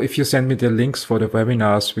 If you send me the links for the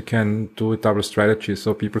webinars, we can do a double strategy,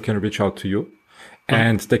 so people can reach out to you.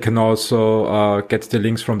 And they can also get the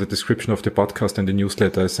links from the description of the podcast and the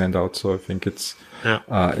newsletter I send out. So I think it's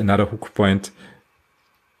another hook point.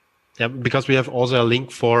 Yeah, because we have also a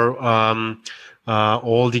link for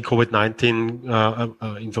all the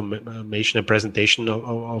COVID-19 information and presentation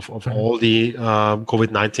of all the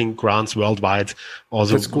COVID-19 grants worldwide.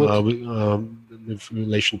 Also, with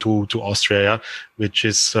relation to Austria, which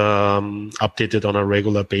is updated on a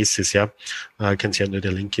regular basis. I can send you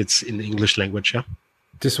the link. It's in English language.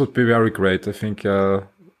 This would be very great. I think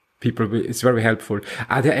it's very helpful.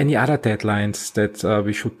 Are there any other deadlines that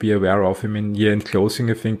we should be aware of? I mean, year-end closing,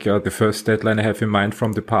 I think the first deadline I have in mind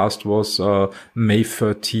from the past was May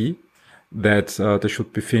 30, that they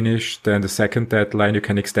should be finished. Then the second deadline, you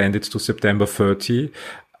can extend it to September 30.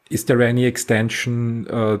 Is there any extension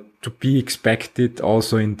to be expected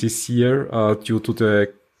also in this year due to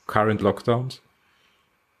the current lockdowns?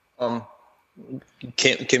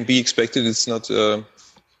 Can be expected. It's not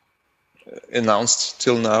announced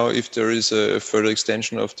till now if there is a further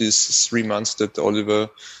extension of these 3 months that Oliver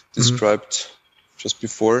described just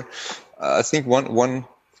before. I think one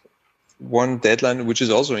one deadline which is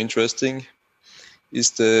also interesting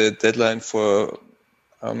is the deadline for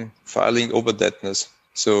filing overdebtedness.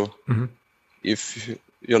 So if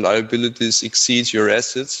your liabilities exceed your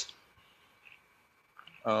assets,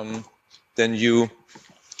 then you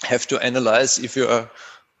have to analyze if you are,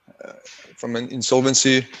 from an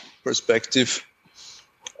insolvency perspective,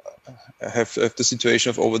 have the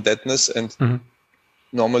situation of overdebtedness. And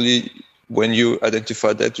normally when you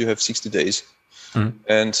identify that, you have 60 days.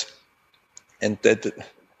 And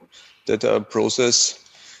that process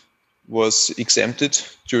was exempted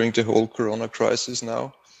during the whole Corona crisis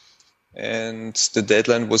now. And the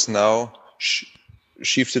deadline was now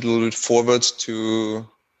shifted a little bit forward to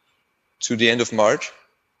the end of March.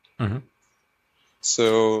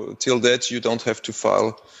 So till that, you don't have to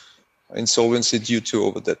file insolvency due to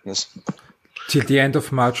overdebtedness. Till the end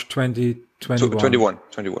of March 2021?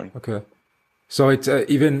 21. Okay. So it's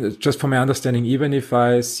even, just from my understanding, even if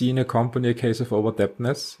I see in a company a case of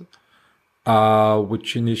overdebtedness,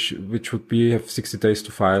 which would be have 60 days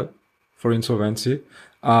to file for insolvency,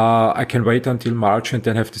 I can wait until March and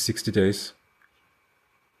then have the 60 days.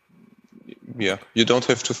 Yeah, you don't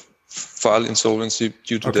have to file insolvency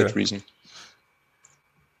due to that reason.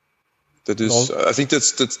 That is, I think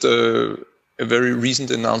that's a very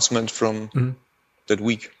recent announcement from that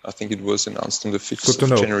week. I think it was announced on the 5th of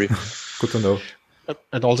January. Good to know.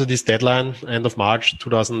 And also this deadline, end of March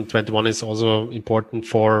 2021, is also important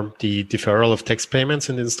for the deferral of tax payments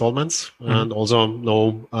and installments, and also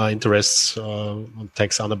no interests on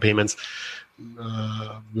tax underpayments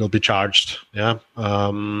will be charged. Yeah.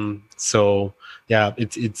 So yeah,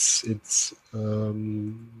 it's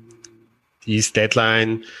this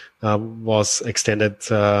deadline was extended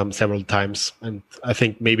several times, and I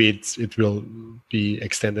think maybe it will be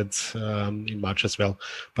extended in March as well.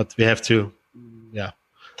 But we have to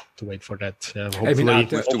wait for that.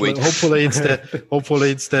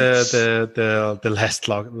 Hopefully, it's the last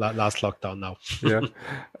lockdown now.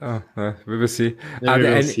 We will see.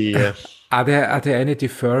 Are there any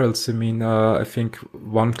deferrals? I mean, I think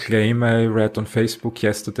one claim I read on Facebook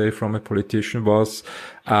yesterday from a politician was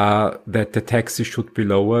that the taxes should be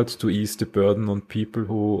lowered to ease the burden on people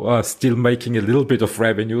who are still making a little bit of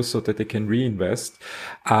revenue so that they can reinvest.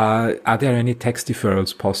 Are there any tax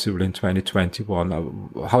deferrals possible in 2021?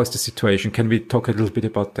 How is the situation? Can we talk a little bit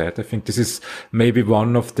about that? I think this is maybe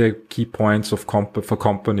one of the key points of for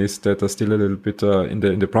companies that are still a little bit in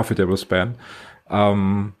the profitable span.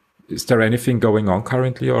 Is there anything going on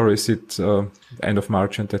currently, or is it end of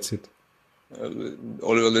March and that's it?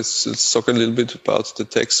 Oliver, let's talk a little bit about the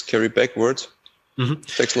tax carry backward,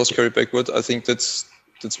 tax loss carry backward. I think that's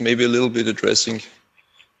maybe a little bit addressing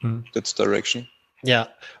that direction. Yeah.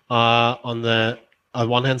 On the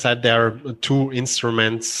one hand side, there are two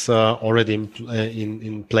instruments already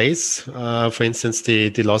in place. For instance,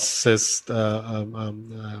 the losses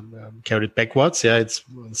carried backwards. Yeah, it's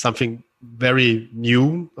something very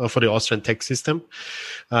new for the Austrian tax system.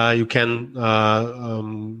 You can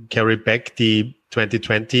carry back the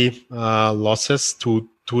 2020 losses to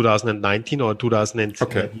 2019 or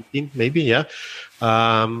 2018, maybe. Yeah.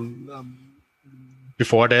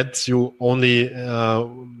 Before that, you only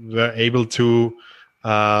were able to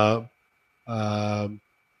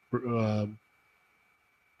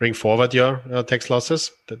bring forward your tax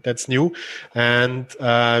losses. That's new. And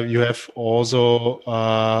you have also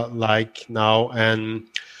like now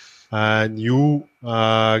a new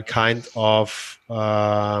kind of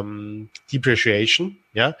depreciation.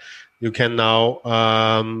 Yeah. You can now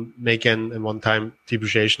make a one-time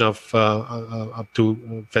depreciation of up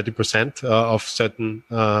to 30% of certain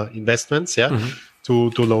investments, to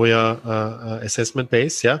lower your assessment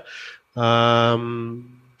base,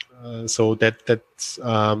 so that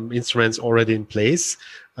instruments already in place,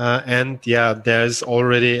 and there's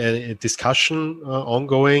already a discussion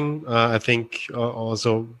ongoing. I think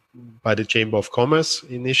also by the Chamber of Commerce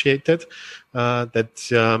initiated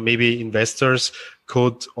that maybe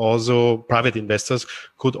private investors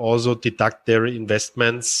could also deduct their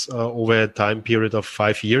investments over a time period of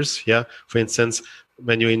 5 years. Yeah, for instance,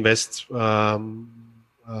 when you invest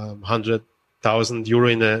 100,000 euro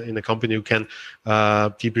in a company, you can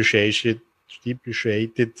depreciate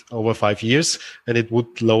it over 5 years, and it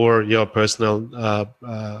would lower your personal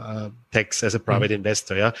tax as a private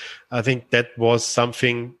investor. Yeah, I think that was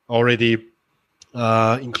something already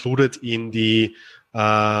included in the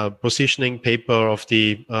positioning paper of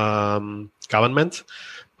the government.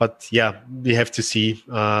 But we have to see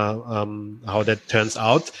how that turns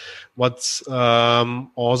out. What's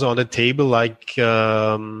also on the table, like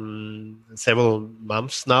several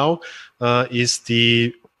months now, is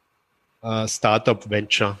the startup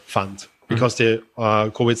venture fund. because the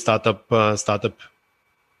COVID startup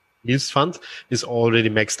Hilfs Fund is already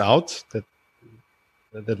maxed out.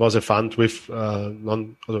 That was a fund with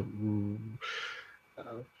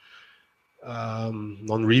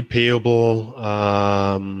non-repayable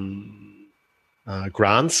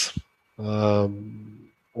grants,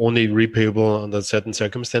 only repayable under certain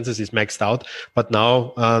circumstances, is maxed out. But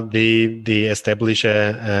now they establish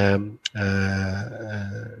a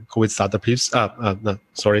COVID startup Hilfs,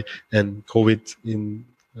 and COVID in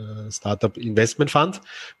startup investment fund,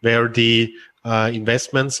 where the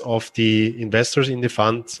investments of the investors in the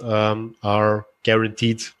fund are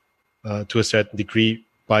guaranteed to a certain degree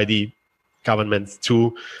by the government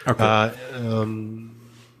to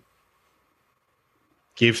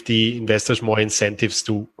give the investors more incentives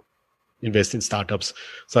to invest in startups.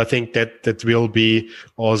 So I think that will be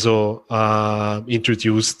also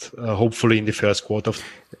introduced hopefully in the first quarter of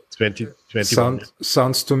 2021.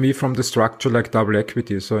 Sounds to me from the structure like double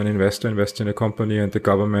equity. So an investor invests in a company and the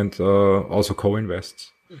government also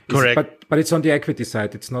co-invests. Correct. But it's on the equity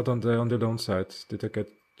side. It's not on the loan side. Did I get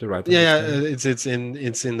the right? Yeah, it's on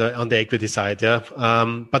the equity side. Yeah.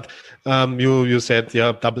 But you said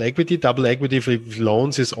double equity. Double equity with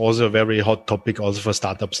loans is also a very hot topic also for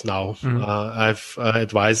startups now. I've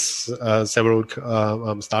advised several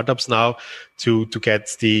startups now to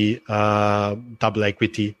get the double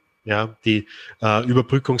equity. Ja, die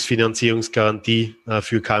Überbrückungsfinanzierungsgarantie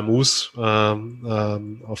für KMUs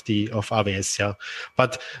auf AWS, ja.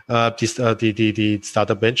 But the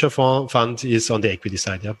Startup Venture Fund is on the equity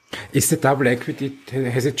side, yeah. Is the double equity,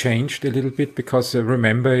 has it changed a little bit? Because I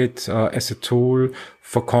remember it as a tool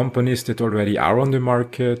for companies that already are on the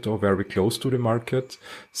market or very close to the market.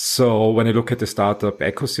 So when I look at the startup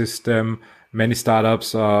ecosystem, many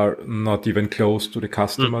startups are not even close to the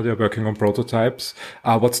customer. They're working on prototypes.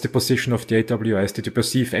 What's the position of the AWS? Did you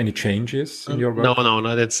perceive any changes in your work? No.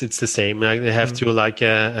 It's the same. They have to like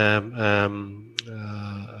a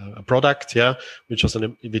product, yeah, which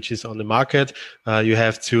is on the market. You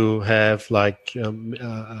have to have like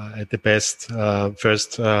at the best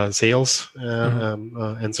first sales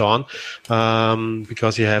and so on,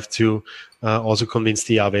 because you have to also convince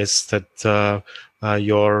the AWS that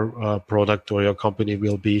your product or your company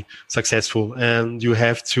will be successful, and you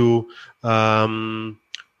have to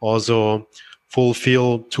also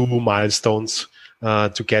fulfill 2 milestones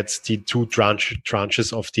to get the 2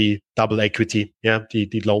 tranches of the double equity,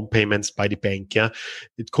 the loan payments by the bank.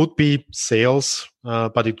 It could be sales,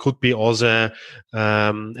 but it could be also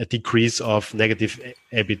a decrease of negative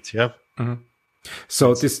EBIT.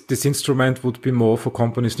 So this instrument would be more for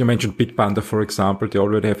companies. You mentioned Bitpanda, for example. They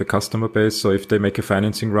already have a customer base. So if they make a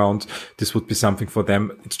financing round, this would be something for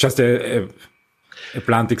them. It's just a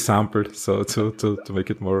blunt example. So to make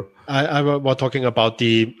it more. I was talking about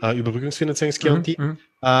the Überbrückungsfinanzierungsgarantie.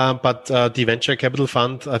 But the venture capital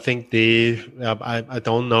fund, I think I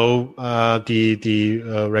don't know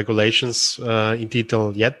the regulations in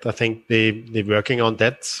detail yet. I think they're working on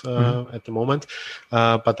that at the moment.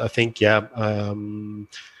 But I think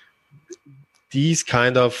these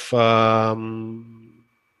kind of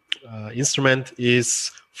instrument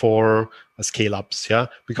is for scale-ups,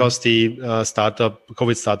 because the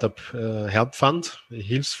COVID startup help fund, the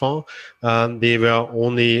Hilfsfonds, they were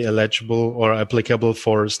only eligible or applicable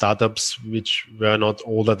for startups which were not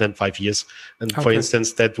older than 5 years. And for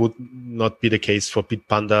instance, that would not be the case for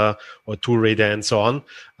Bitpanda or ToolRadar and so on.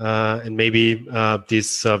 And maybe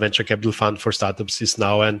this venture capital fund for startups is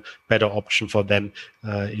now a better option for them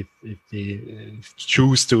if they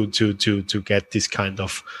choose to get this kind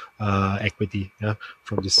of equity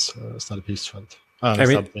from this startup fund.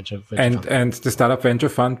 Venture fund. And the startup venture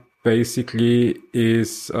fund basically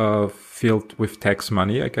is filled with tax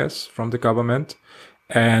money, I guess, from the government.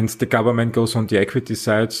 And the government goes on the equity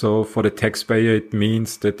side. So for the taxpayer, it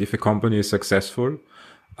means that if a company is successful,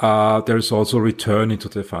 there is also return into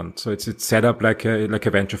the fund. So it's set up like a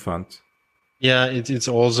venture fund. Yeah, it's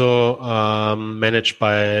also managed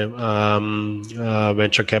by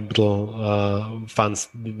venture capital funds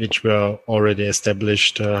which were already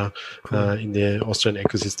established in the Austrian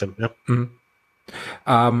ecosystem.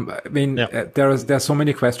 There are so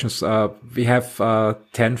many questions. We have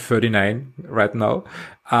 10:39 right now.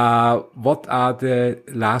 What are the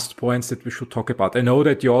last points that we should talk about? I know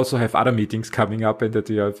that you also have other meetings coming up and that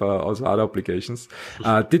you have also other obligations.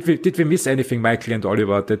 Did we miss anything, Michael and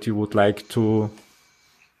Oliver, that you would like to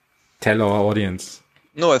tell our audience?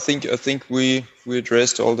 No, I think we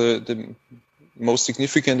addressed all the most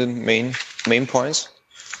significant and main points.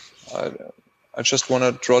 I just want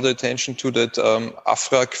to draw the attention to that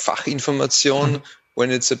AFRAG Fachinformation when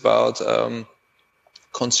it's about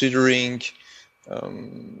considering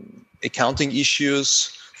accounting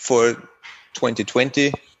issues for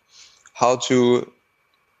 2020, how to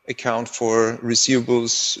account for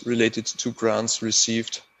receivables related to grants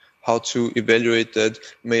received, how to evaluate that.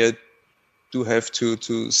 May I do have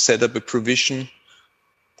to set up a provision,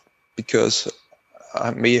 because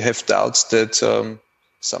I may have doubts that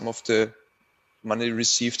some of the money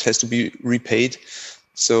received has to be repaid.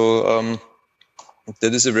 So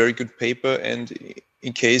that is a very good paper, and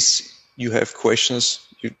in case you have questions,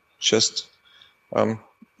 you just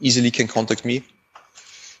easily can contact me.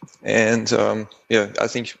 And I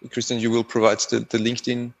think, Christian, you will provide the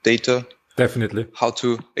LinkedIn data. Definitely. How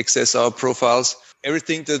to access our profiles.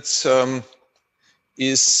 Everything that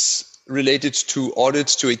is related to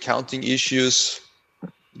audits, to accounting issues,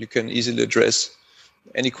 you can easily address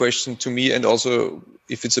any question to me. And also,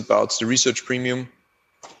 if it's about the research premium,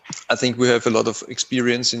 I think we have a lot of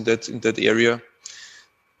experience in that area,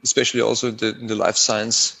 especially also in the life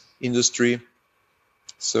science industry.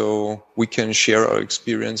 So we can share our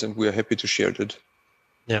experience, and we are happy to share that.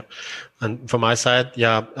 Yeah, and from my side,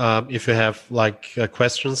 if you have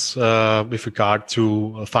questions with regard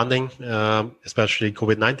to funding, especially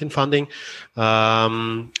COVID-19 funding,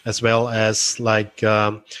 as well as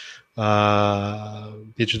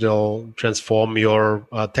digital transform your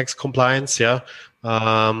tax compliance,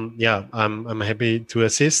 I'm happy to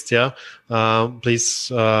assist.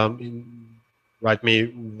 Please write me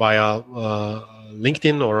via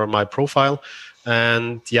LinkedIn or my profile,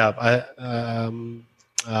 and I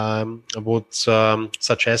would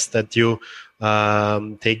suggest that you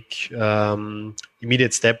take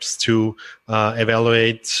immediate steps to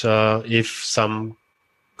evaluate if some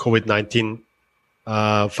COVID-19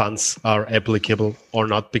 funds are applicable or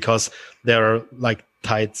not, because there are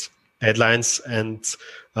tight deadlines and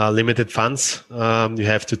limited funds you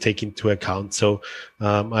have to take into account. So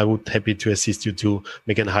I would happy to assist you to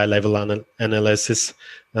make a high-level analysis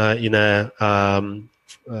in a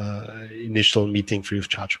initial meeting free of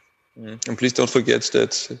charge. And please don't forget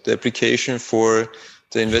that the application for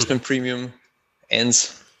the investment premium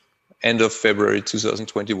ends end of February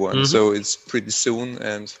 2021. So it's pretty soon.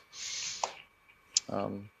 And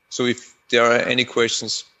so if there are any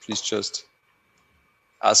questions, please just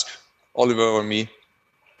ask Oliver or me,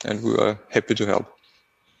 and we are happy to help.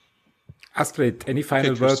 Astrid, any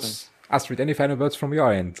final words? Astrid, any final words from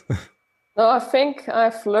your end? No, I think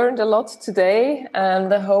I've learned a lot today,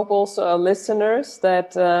 and I hope also our listeners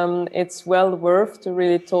that it's well worth to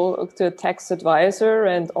really talk to a tax advisor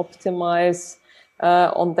and optimize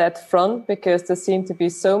on that front, because there seem to be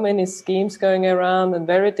so many schemes going around and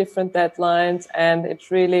very different deadlines, and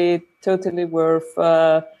it's really totally worth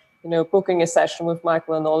booking a session with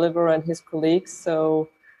Michael and Oliver and his colleagues. So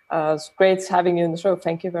it's great having you on the show.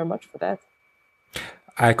 Thank you very much for that.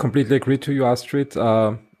 I completely agree to you, Astrid.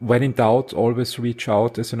 When in doubt, always reach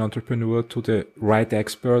out as an entrepreneur to the right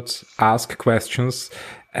experts, ask questions.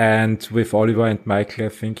 And with Oliver and Michael, I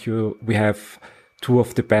think we have two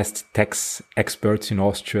of the best tax experts in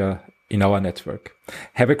Austria in our network.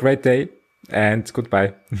 Have a great day and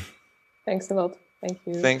goodbye. Thanks a lot. Thank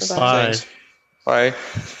you. Thanks. Bye. Bye.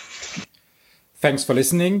 Thanks for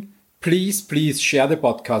listening. Please share the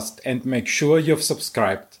podcast and make sure you've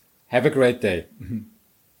subscribed. Have a great day.